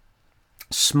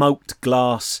smoked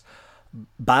glass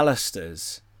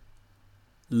balusters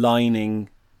lining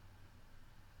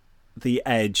the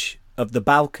edge of the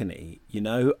balcony. You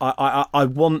know, I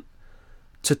want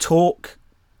to talk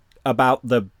about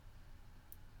the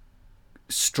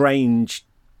strange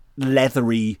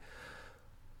leathery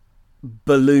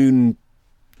balloon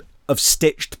of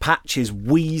stitched patches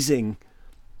wheezing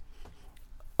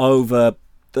over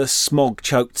the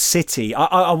smog-choked city.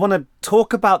 I want to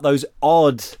talk about those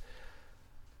odd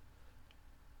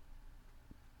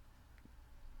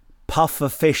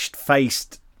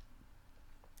puffer-fished-faced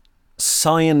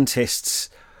scientists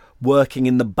working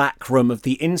in the back room of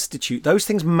the Institute. Those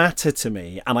things matter to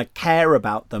me and I care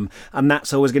about them, and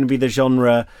that's always going to be the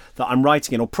genre that I'm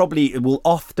writing in, or probably it will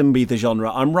often be the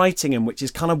genre I'm writing in, which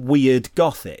is kind of weird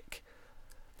gothic.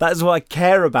 That is what I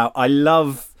care about. I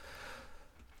love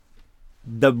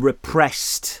the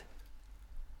repressed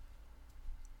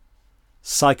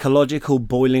psychological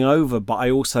boiling over, but I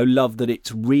also love that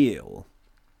it's real.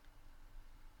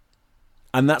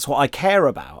 And that's what I care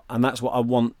about, and that's what I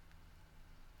want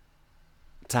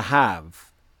to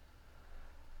have.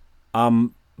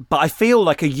 But I feel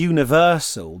like a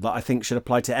universal that I think should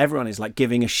apply to everyone is like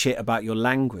giving a shit about your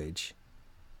language.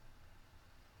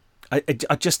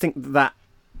 I just think that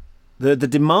the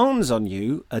demands on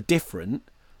you are different.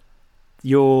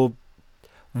 Your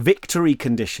victory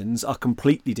conditions are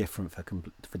completely different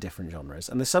for different genres,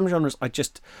 and there's some genres I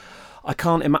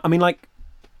can't I mean, like,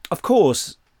 of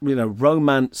course, you know,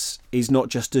 romance is not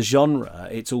just a genre,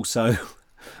 it's also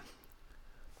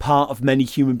part of many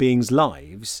human beings'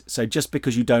 lives. So just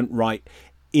because you don't write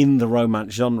in the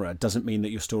romance genre doesn't mean that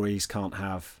your stories can't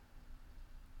have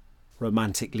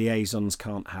romantic liaisons,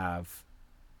 can't have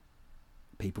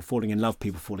people falling in love,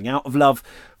 people falling out of love,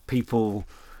 people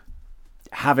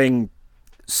having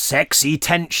sexy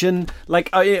tension.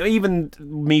 Like, even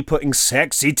me putting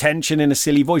sexy tension in a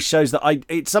silly voice shows that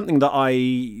it's something that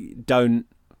I don't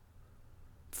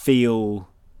feel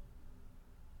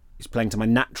is playing to my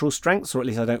natural strengths, or at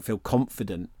least I don't feel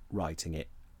confident writing it.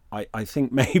 I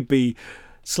think maybe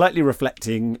slightly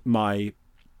reflecting my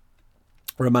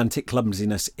romantic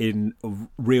clumsiness in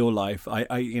real life.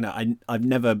 I've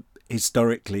never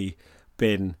historically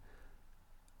been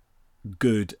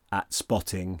good at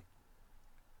spotting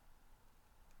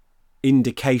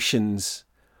indications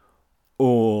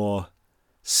or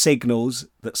signals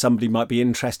that somebody might be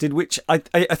interested, which I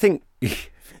think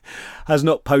has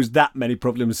not posed that many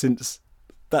problems, since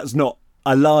that's not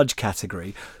a large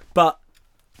category. But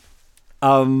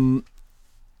when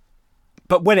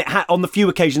it on the few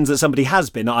occasions that somebody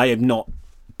has been, I have not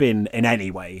been in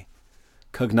any way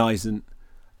cognizant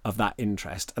of that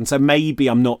interest, and so maybe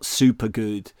I'm not super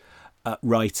good at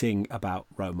writing about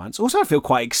romance. Also, I feel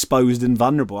quite exposed and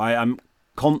vulnerable. I'm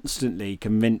constantly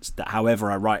convinced that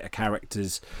however I write a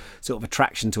character's sort of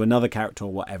attraction to another character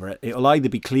or whatever, it'll either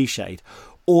be cliched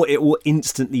or it will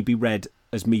instantly be read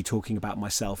as me talking about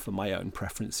myself and my own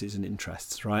preferences and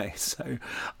interests, right? So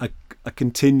I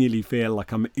continually feel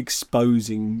like I'm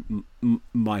exposing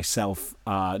myself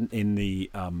in the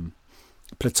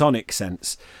platonic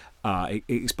sense,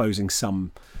 exposing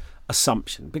some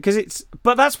assumption,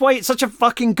 but that's why it's such a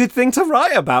fucking good thing to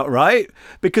write about, right?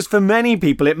 Because for many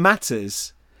people it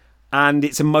matters and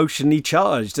it's emotionally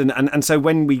charged, and so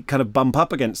when we kind of bump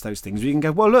up against those things, we can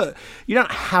go, well, look, you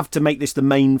don't have to make this the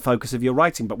main focus of your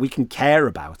writing, but we can care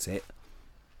about it.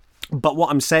 But what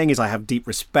I'm saying is I have deep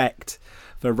respect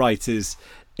for writers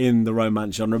in the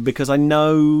romance genre, because I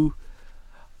know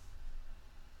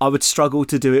I would struggle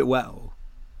to do it well.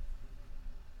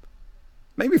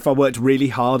 Maybe if I worked really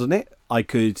hard on it, I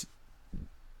could.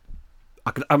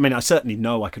 I mean, I certainly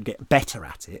know I could get better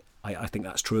at it. I think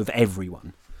that's true of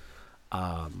everyone.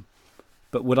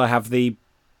 But would I have the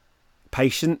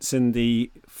patience and the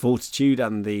fortitude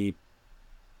and the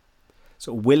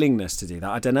sort of willingness to do that?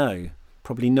 I don't know.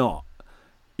 Probably not.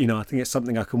 You know, I think it's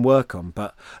something I can work on.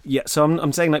 But yeah, so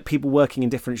I'm saying, like, people working in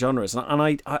different genres, and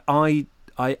I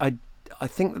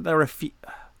think that there are a few.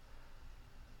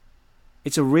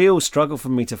 It's a real struggle for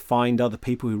me to find other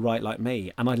people who write like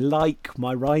me, and I like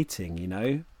my writing, you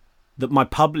know, that my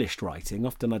published writing.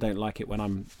 Often I don't like it when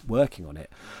I'm working on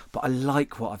it, but I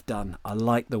like what I've done. I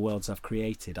like the worlds I've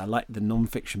created. I like the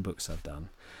non-fiction books I've done,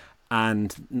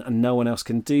 and no one else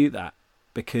can do that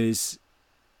because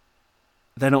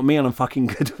they're not me, and I'm fucking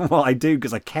good at what I do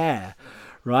because I care,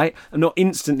 right? I'm not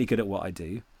instantly good at what I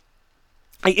do.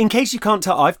 In case you can't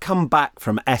tell, I've come back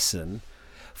from Essen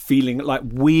feeling like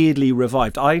weirdly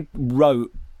revived. I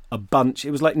wrote a bunch.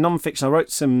 It was like non-fiction. I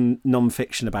wrote some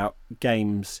non-fiction about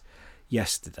games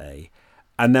yesterday,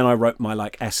 and then I wrote my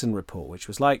like Essen report, which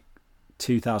was like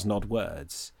 2,000 odd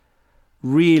words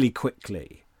really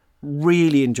quickly.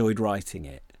 Really enjoyed writing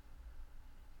it.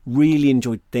 Really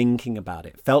enjoyed thinking about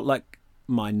it. Felt like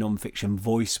my non-fiction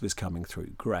voice was coming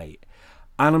through. Great.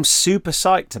 And I'm super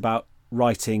psyched about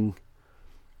writing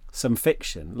some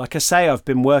fiction. Like I say, I've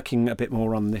been working a bit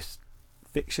more on this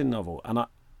fiction novel. And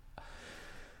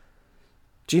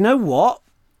do you know what?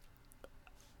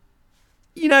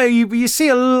 You know, you see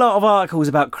a lot of articles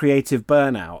about creative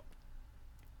burnout.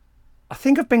 I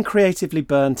think I've been creatively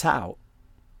burnt out.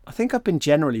 I think I've been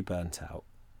generally burnt out.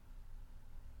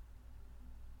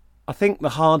 I think the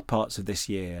hard parts of this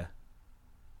year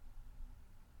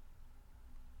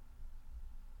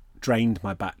drained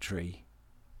my battery,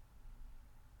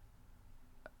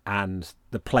 and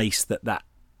the place that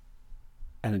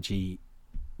energy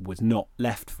was not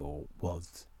left for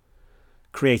was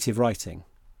creative writing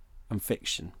and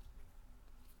fiction.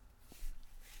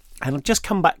 And I've just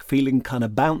come back feeling kind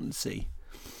of bouncy.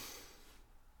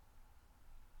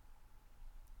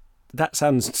 That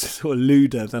sounds sort of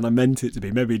lewder than I meant it to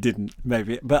be. Maybe it didn't.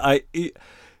 Maybe, but it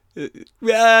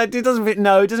doesn't feel.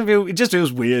 No, it doesn't feel. It just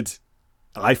feels weird.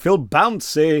 I feel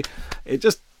bouncy. It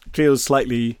just feels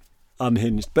slightly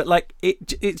unhinged. But like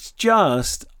it's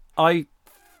just I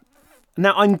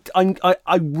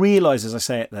realise as I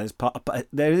say it,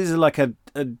 there is like a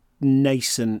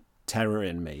nascent terror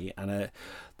in me, and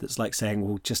that's like saying,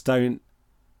 well, just don't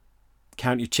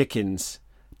count your chickens,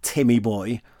 Timmy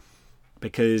boy.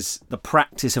 Because the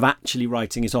practice of actually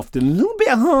writing is often a little bit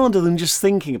harder than just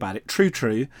thinking about it.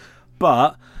 True.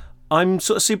 But I'm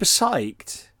sort of super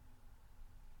psyched.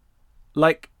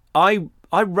 Like, I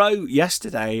wrote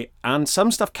yesterday and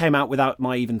some stuff came out without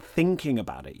my even thinking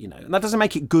about it, you know. And that doesn't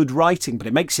make it good writing, but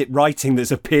it makes it writing that's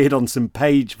appeared on some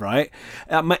page, right?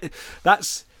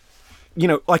 That's, you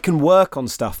know, I can work on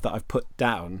stuff that I've put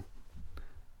down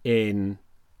in...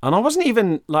 And I wasn't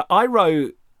even... like I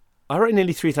wrote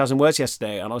nearly 3,000 words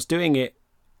yesterday, and I was doing it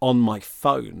on my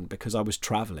phone because I was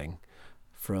travelling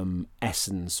from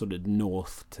Essen, sort of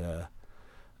north to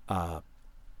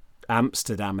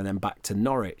Amsterdam and then back to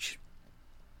Norwich.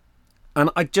 And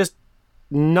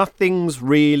nothing's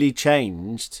really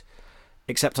changed,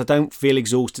 except I don't feel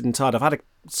exhausted and tired. I've had a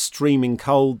streaming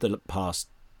cold the past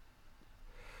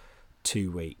 2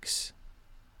 weeks.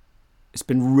 It's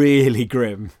been really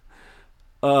grim.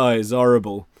 Oh, it's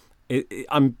horrible.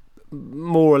 I'm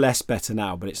more or less better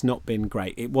now, but it's not been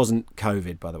great. It wasn't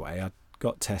COVID, by the way. I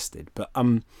got tested, but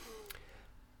I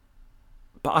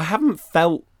haven't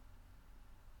felt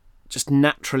just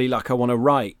naturally like I want to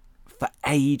write for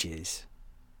ages.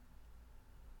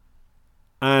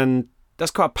 And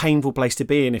that's quite a painful place to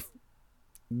be in if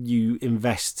you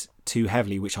invest too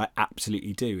heavily, which I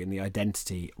absolutely do, in the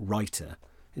identity writer,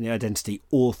 in the identity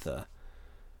author.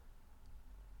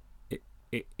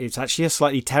 It's actually a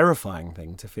slightly terrifying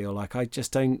thing to feel like I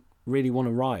just don't really want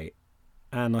to write,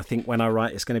 and I think when I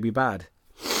write it's going to be bad.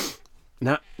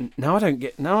 Now I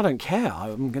don't care. I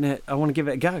want to give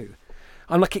it a go.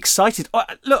 I'm like excited.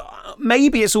 Look,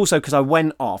 maybe it's also because I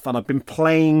went off and I've been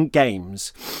playing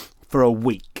games for a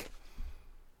week,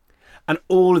 and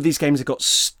all of these games have got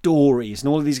stories, and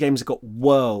all of these games have got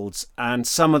worlds, and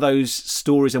some of those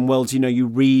stories and worlds, you know,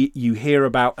 you hear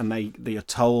about, and they are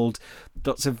told.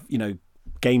 Lots of, you know,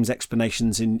 games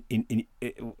explanations in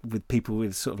with people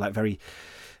with sort of like very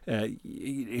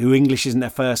who English isn't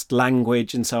their first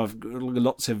language, and so I've got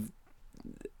lots of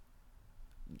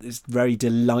this very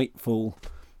delightful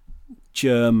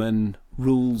German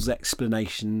rules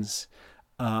explanations,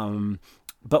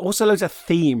 but also loads of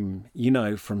theme, you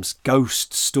know, from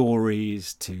ghost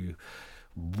stories to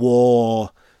war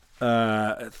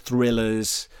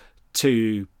thrillers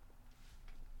to...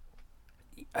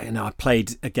 You know, I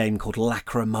played a game called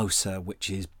Lacrimosa, which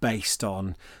is based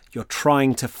on you're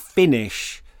trying to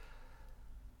finish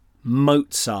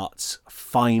Mozart's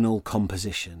final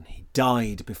composition. He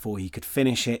died before he could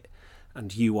finish it,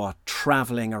 and you are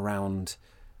travelling around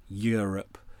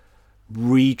Europe,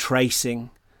 retracing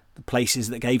the places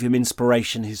that gave him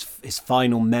inspiration, his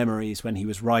final memories when he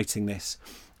was writing this.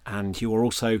 And you are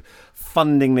also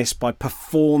funding this by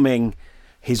performing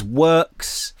his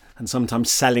works and sometimes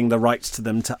selling the rights to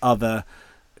them to other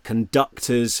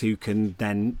conductors who can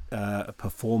then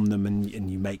perform them, and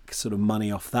you make sort of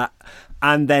money off that.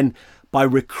 And then by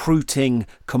recruiting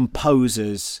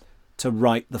composers to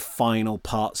write the final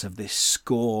parts of this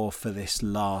score for this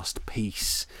last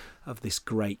piece of this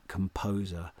great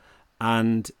composer.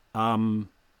 And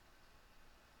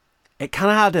it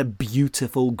kind of had a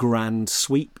beautiful grand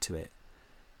sweep to it.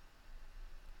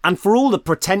 And for all the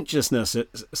pretentiousness,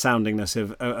 soundingness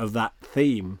of that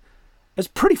theme, was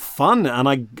pretty fun, and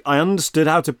I understood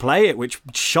how to play it, which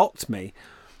shocked me.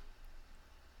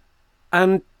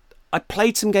 And I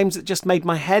played some games that just made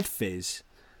my head fizz.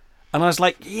 And I was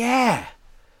like, yeah,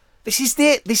 this is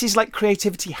it. This is like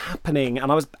creativity happening.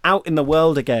 And I was out in the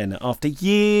world again after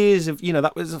years of,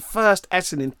 that was the first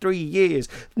Essen in 3 years.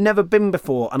 Never been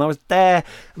before. And I was there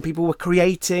and people were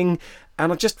creating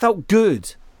and I just felt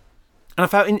good. And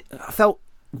I felt,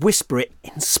 whisper it,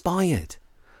 inspired.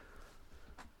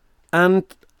 And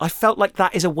I felt like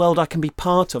that is a world I can be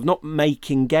part of, not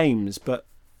making games, but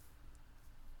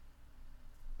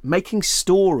making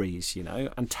stories,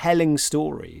 and telling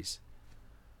stories.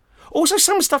 Also,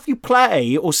 some stuff you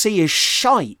play or see is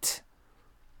shite.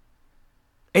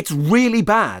 It's really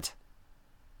bad.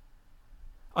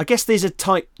 I guess this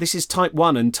is type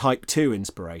 1 and type 2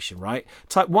 inspiration, right?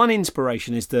 Type 1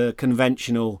 inspiration is the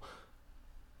conventional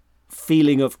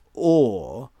feeling of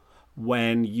awe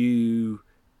when you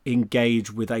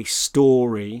engage with a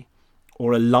story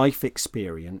or a life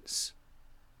experience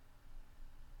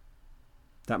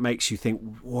that makes you think,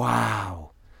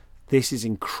 wow, this is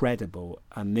incredible,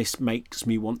 and this makes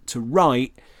me want to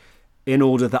write in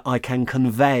order that I can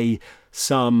convey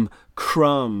some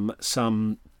crumb,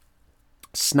 some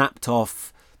snapped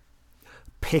off,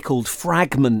 pickled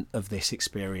fragment of this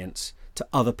experience to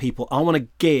other people. I want to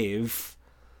give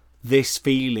this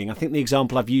feeling. I think the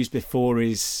example I've used before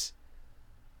is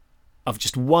of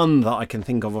just one that I can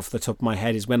think of off the top of my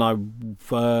head is when I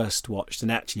first watched,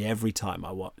 and actually every time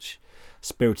I watch,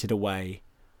 Spirited Away,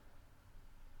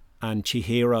 and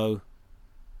Chihiro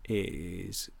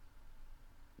is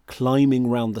climbing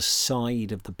round the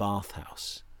side of the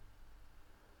bathhouse,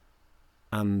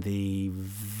 and the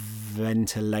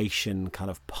ventilation kind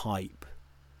of pipe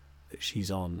that she's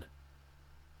on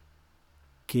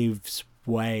gives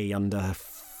way under her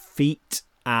feet,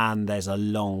 and there's a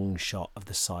long shot of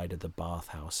the side of the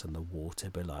bathhouse and the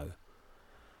water below.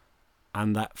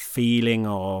 And that feeling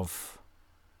of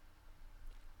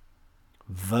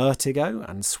vertigo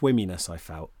and swimminess I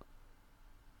felt.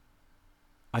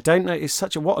 I don't know, it's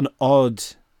what an odd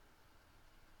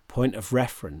point of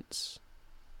reference.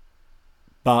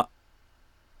 But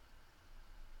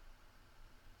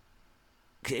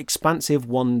expansive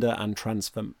wonder and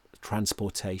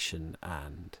transportation,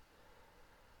 and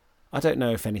I don't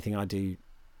know if anything I do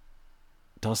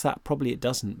does that. Probably it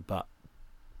doesn't, but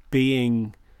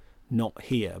being not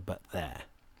here but there.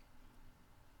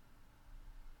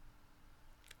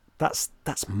 That's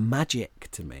magic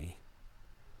to me.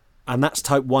 And that's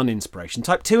type 1 inspiration.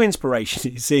 Type 2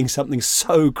 inspiration is seeing something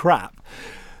so crap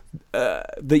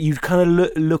that you kind of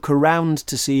look around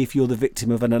to see if you're the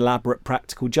victim of an elaborate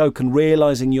practical joke, and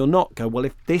realising you're not, go, well,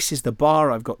 if this is the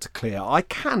bar I've got to clear, I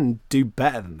can do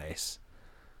better than this.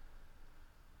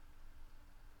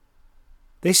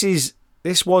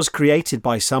 This was created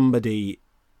by somebody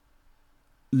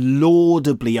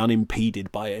laudably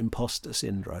unimpeded by imposter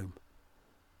syndrome,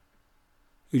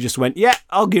 who just went, yeah,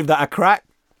 I'll give that a crack.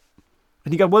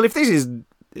 And you go, well, if this is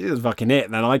fucking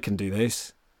it, then I can do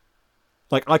this.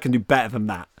 Like, I can do better than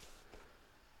that.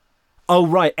 Oh,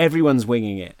 right, everyone's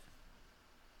winging it.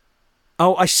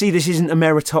 Oh, I see, this isn't a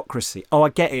meritocracy. Oh, I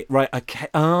get it, right, okay.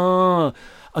 Ah,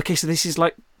 okay, so this is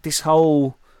like, this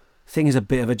whole thing is a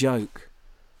bit of a joke.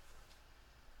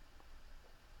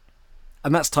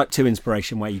 And that's type 2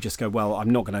 inspiration, where you just go, well, I'm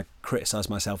not going to criticise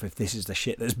myself if this is the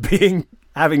shit that's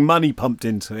having money pumped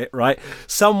into it, right?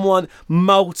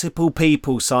 Multiple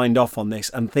people signed off on this,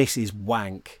 and this is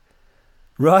wank,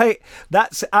 right?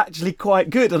 That's actually quite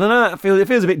good. I don't know, it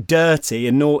feels a bit dirty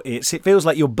and naughty. It feels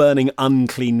like you're burning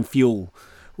unclean fuel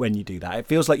when you do that. It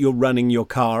feels like you're running your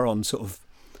car on sort of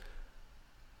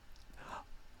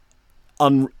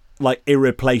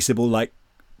irreplaceable, like,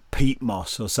 peat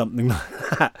moss or something like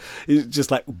that. It's just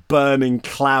like burning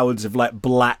clouds of like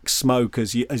black smoke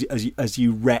as you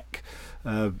wreck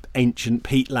ancient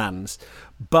peatlands.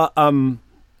 But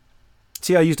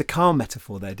see, I used a car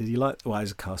metaphor there. Did you like? Well, it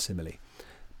was a car simile,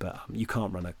 but you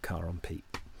can't run a car on peat.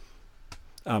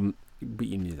 But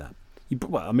you knew that.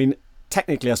 Well, I mean,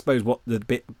 technically, I suppose what the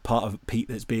part of peat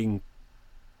that's being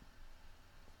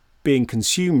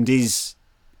consumed is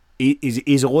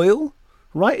oil,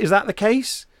 right? Is that the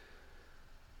case?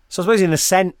 So I suppose in a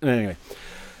sense, anyway.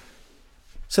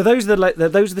 So those are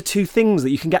the two things that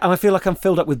you can get, and I feel like I'm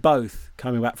filled up with both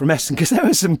coming back from Essen, because there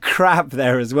was some crap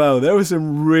there as well. There was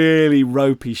some really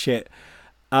ropey shit,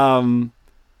 and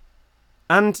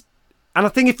I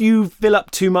think if you fill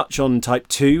up too much on type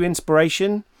 2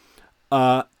 inspiration,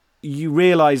 you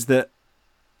realise that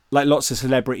like lots of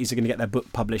celebrities are going to get their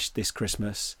book published this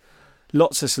Christmas.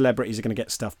 Lots of celebrities are going to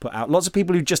get stuff put out. Lots of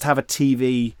people who just have a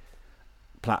TV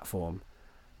platform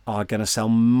are going to sell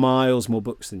miles more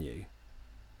books than you,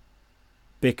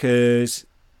 because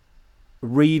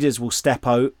readers will step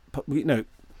out,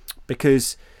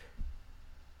 because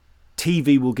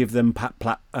TV will give them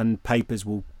and papers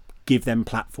will give them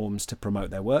platforms to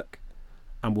promote their work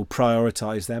and will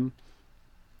prioritize them.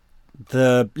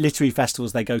 The literary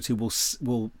festivals they go to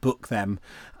will book them,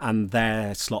 and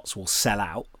their slots will sell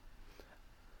out.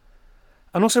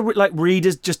 And also, like,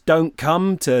 readers just don't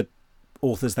come to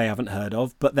authors they haven't heard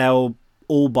of, but they'll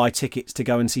all buy tickets to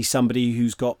go and see somebody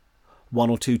who's got 1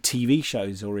 or 2 TV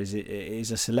shows or is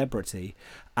a celebrity,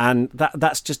 and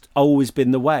that's just always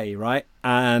been the way, right?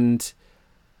 And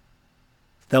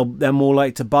they're more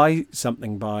likely to buy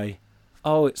something by,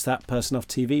 oh, it's that person off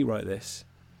TV wrote this.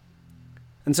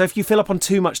 And so if you fill up on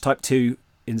too much type 2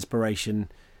 inspiration,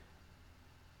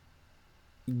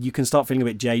 you can start feeling a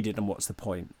bit jaded, and what's the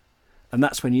point? And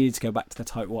that's when you need to go back to the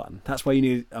type 1. That's why you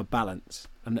need a balance.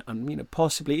 And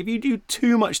possibly if you do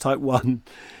too much type 1,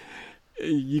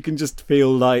 you can just feel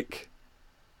like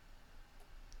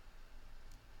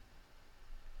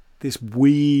this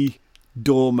wee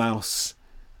dormouse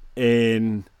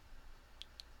in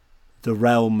the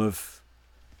realm of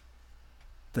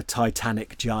the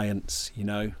Titanic giants,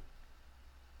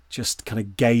 just kind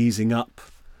of gazing up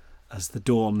as the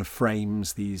dawn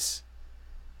frames these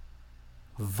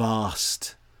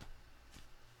vast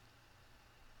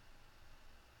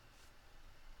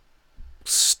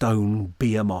stone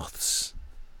behemoths,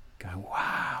 going,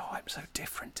 wow, I'm so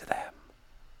different to them.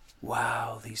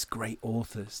 Wow, these great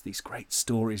authors, these great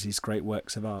stories, these great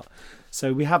works of art.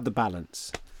 So we have the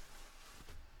balance.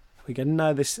 We go,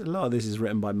 no, a lot of this is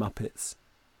written by Muppets.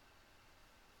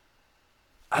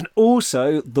 And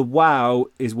also, the wow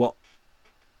is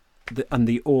and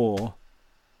the awe,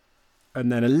 and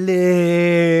then a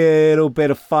little bit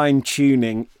of fine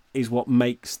tuning is what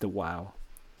makes the wow.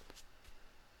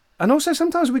 And also,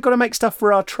 sometimes we've got to make stuff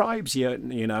for our tribes,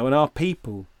 and our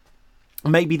people.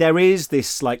 Maybe there is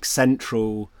this like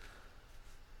central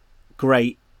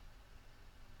great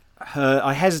herd.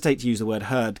 I hesitate to use the word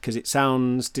herd because it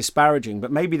sounds disparaging,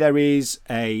 but maybe there is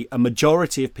a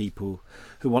majority of people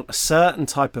who want a certain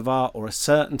type of art or a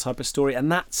certain type of story,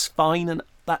 and that's fine and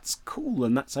that's cool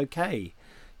and that's okay.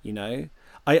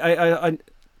 I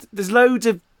there's loads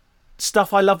of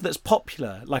stuff I love that's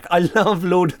popular. Like, I love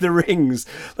Lord of the Rings.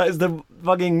 That is the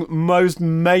fucking most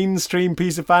mainstream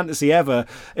piece of fantasy ever.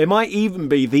 It might even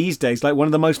be these days like one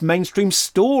of the most mainstream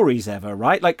stories ever,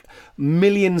 right? Like,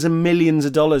 millions and millions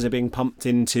of dollars are being pumped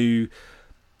into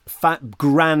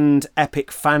grand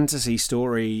epic fantasy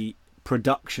story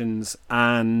productions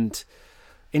and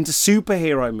into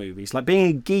superhero movies. Like, being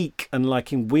a geek and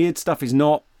liking weird stuff is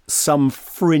not some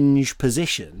fringe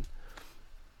position.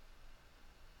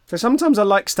 So sometimes I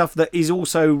like stuff that is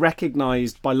also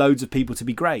recognised by loads of people to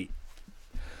be great.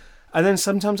 And then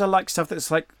sometimes I like stuff that's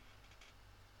like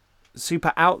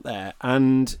super out there.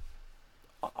 And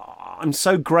I'm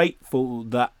so grateful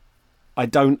that I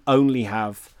don't only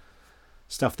have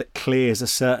stuff that clears a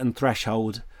certain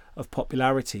threshold of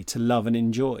popularity to love and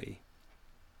enjoy.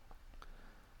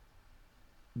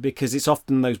 Because it's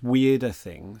often those weirder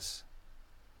things,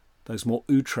 those more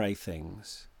outre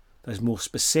things, those more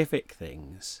specific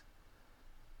things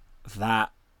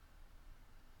that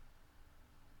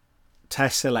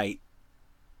tessellate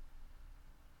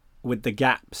with the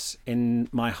gaps in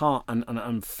my heart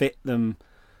and fit them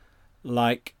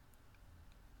like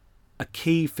a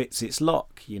key fits its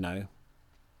lock,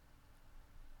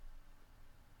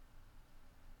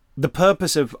 The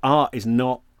purpose of art is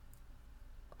not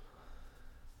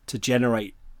to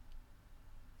generate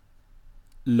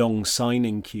long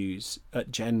signing queues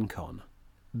at Gen Con.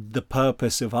 The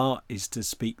purpose of art is to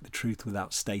speak the truth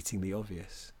without stating the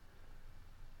obvious.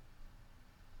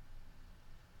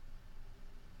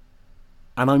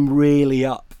 And I'm really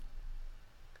up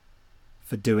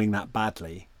for doing that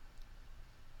badly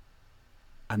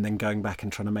and then going back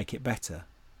and trying to make it better.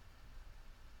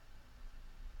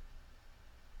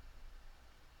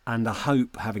 And I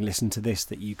hope, having listened to this,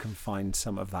 that you can find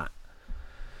some of that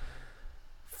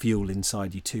fuel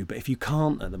inside you too. But if you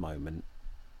can't at the moment,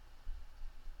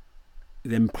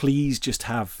 then please just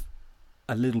have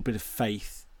a little bit of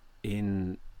faith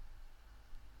in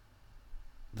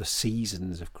the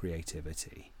seasons of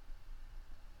creativity.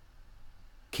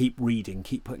 Keep reading,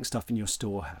 keep putting stuff in your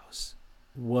storehouse.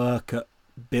 Work at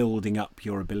building up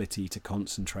your ability to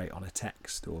concentrate on a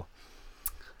text, or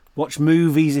watch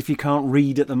movies if you can't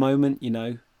read at the moment,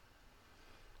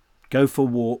 Go for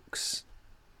walks.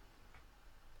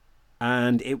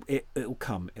 And it'll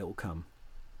come.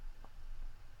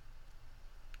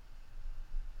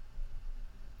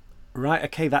 Right,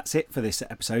 okay, that's it for this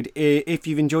episode. If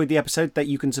you've enjoyed the episode, that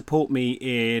you can support me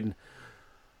in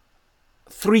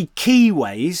 3 key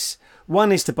ways.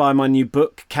 One is to buy my new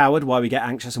book, Coward, Why We Get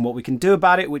Anxious and What We Can Do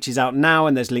About It, which is out now,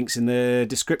 and there's links in the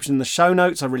description and the show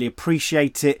notes. I really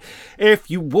appreciate it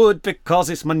if you would, because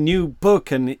it's my new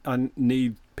book and I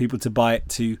need people to buy it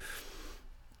to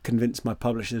convince my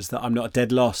publishers that I'm not a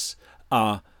dead loss.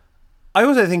 I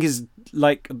also think is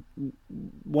like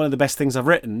one of the best things I've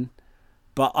written,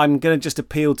 but I'm going to just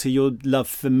appeal to your love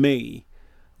for me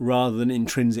rather than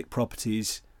intrinsic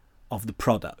properties of the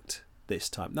product this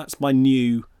time. That's my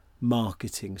new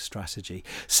marketing strategy.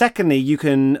 Secondly, you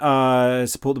can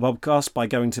support the podcast by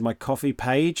going to my Ko-fi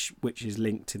page, which is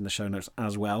linked in the show notes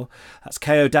as well. That's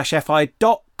ko-fi.com/Tim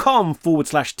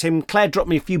Clare. Drop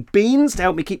me a few beans to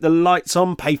help me keep the lights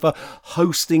on, pay for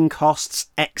hosting costs,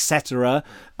 etc.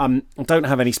 I don't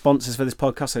have any sponsors for this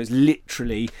podcast, so it's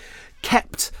literally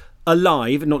kept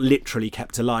alive. Not literally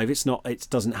kept alive. It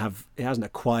hasn't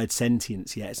acquired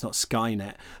sentience yet. It's not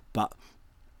Skynet, but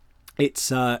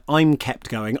it's I'm kept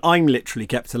going. I'm literally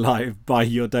kept alive by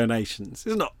your donations.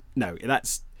 It's not. No,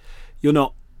 you're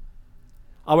not.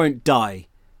 I won't die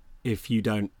if you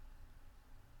don't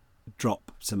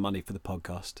drop some money for the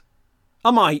podcast. I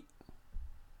might,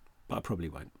 but I probably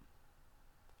won't.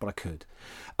 But I could.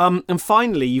 And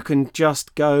finally, you can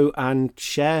just go and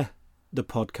share the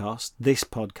podcast, this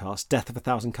podcast, Death of a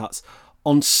Thousand Cuts,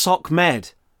 on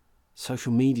SocMed,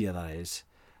 social media that is.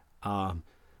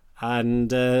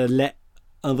 And let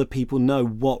other people know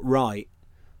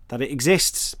that it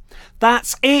exists.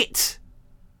 That's it.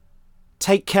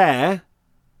 Take care.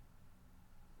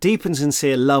 Deep and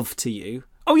sincere love to you.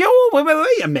 Oh yeah,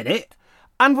 wait a minute.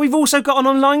 And we've also got an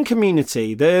online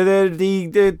community,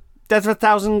 the Death of a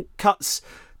Thousand Cuts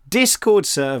Discord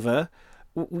server.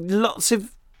 Lots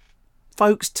of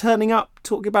folks turning up,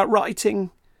 talking about writing.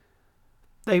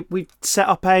 We've set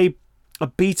up a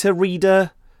beta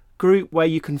reader group where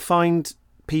you can find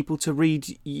people to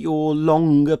read your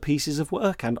longer pieces of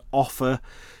work and offer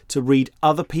to read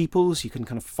other people's. You can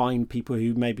kind of find people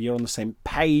who maybe you're on the same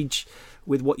page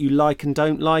with what you like and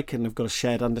don't like and have got a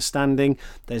shared understanding.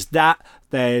 There's that.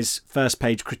 There's first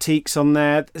page critiques on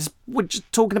there. We're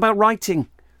just talking about writing,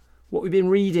 what we've been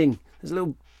reading. There's a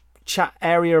little chat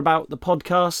area about the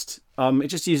podcast. It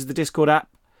just uses the Discord app.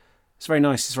 It's very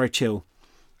nice. It's very chill.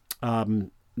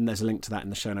 And there's a link to that in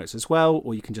the show notes as well,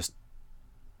 or you can just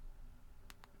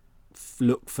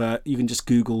you can just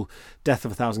Google Death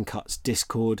of a Thousand Cuts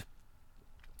Discord.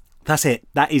 That's it.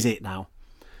 That is it now.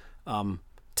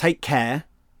 Take care.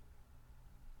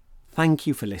 Thank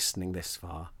you for listening this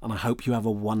far, and I hope you have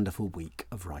a wonderful week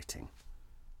of writing.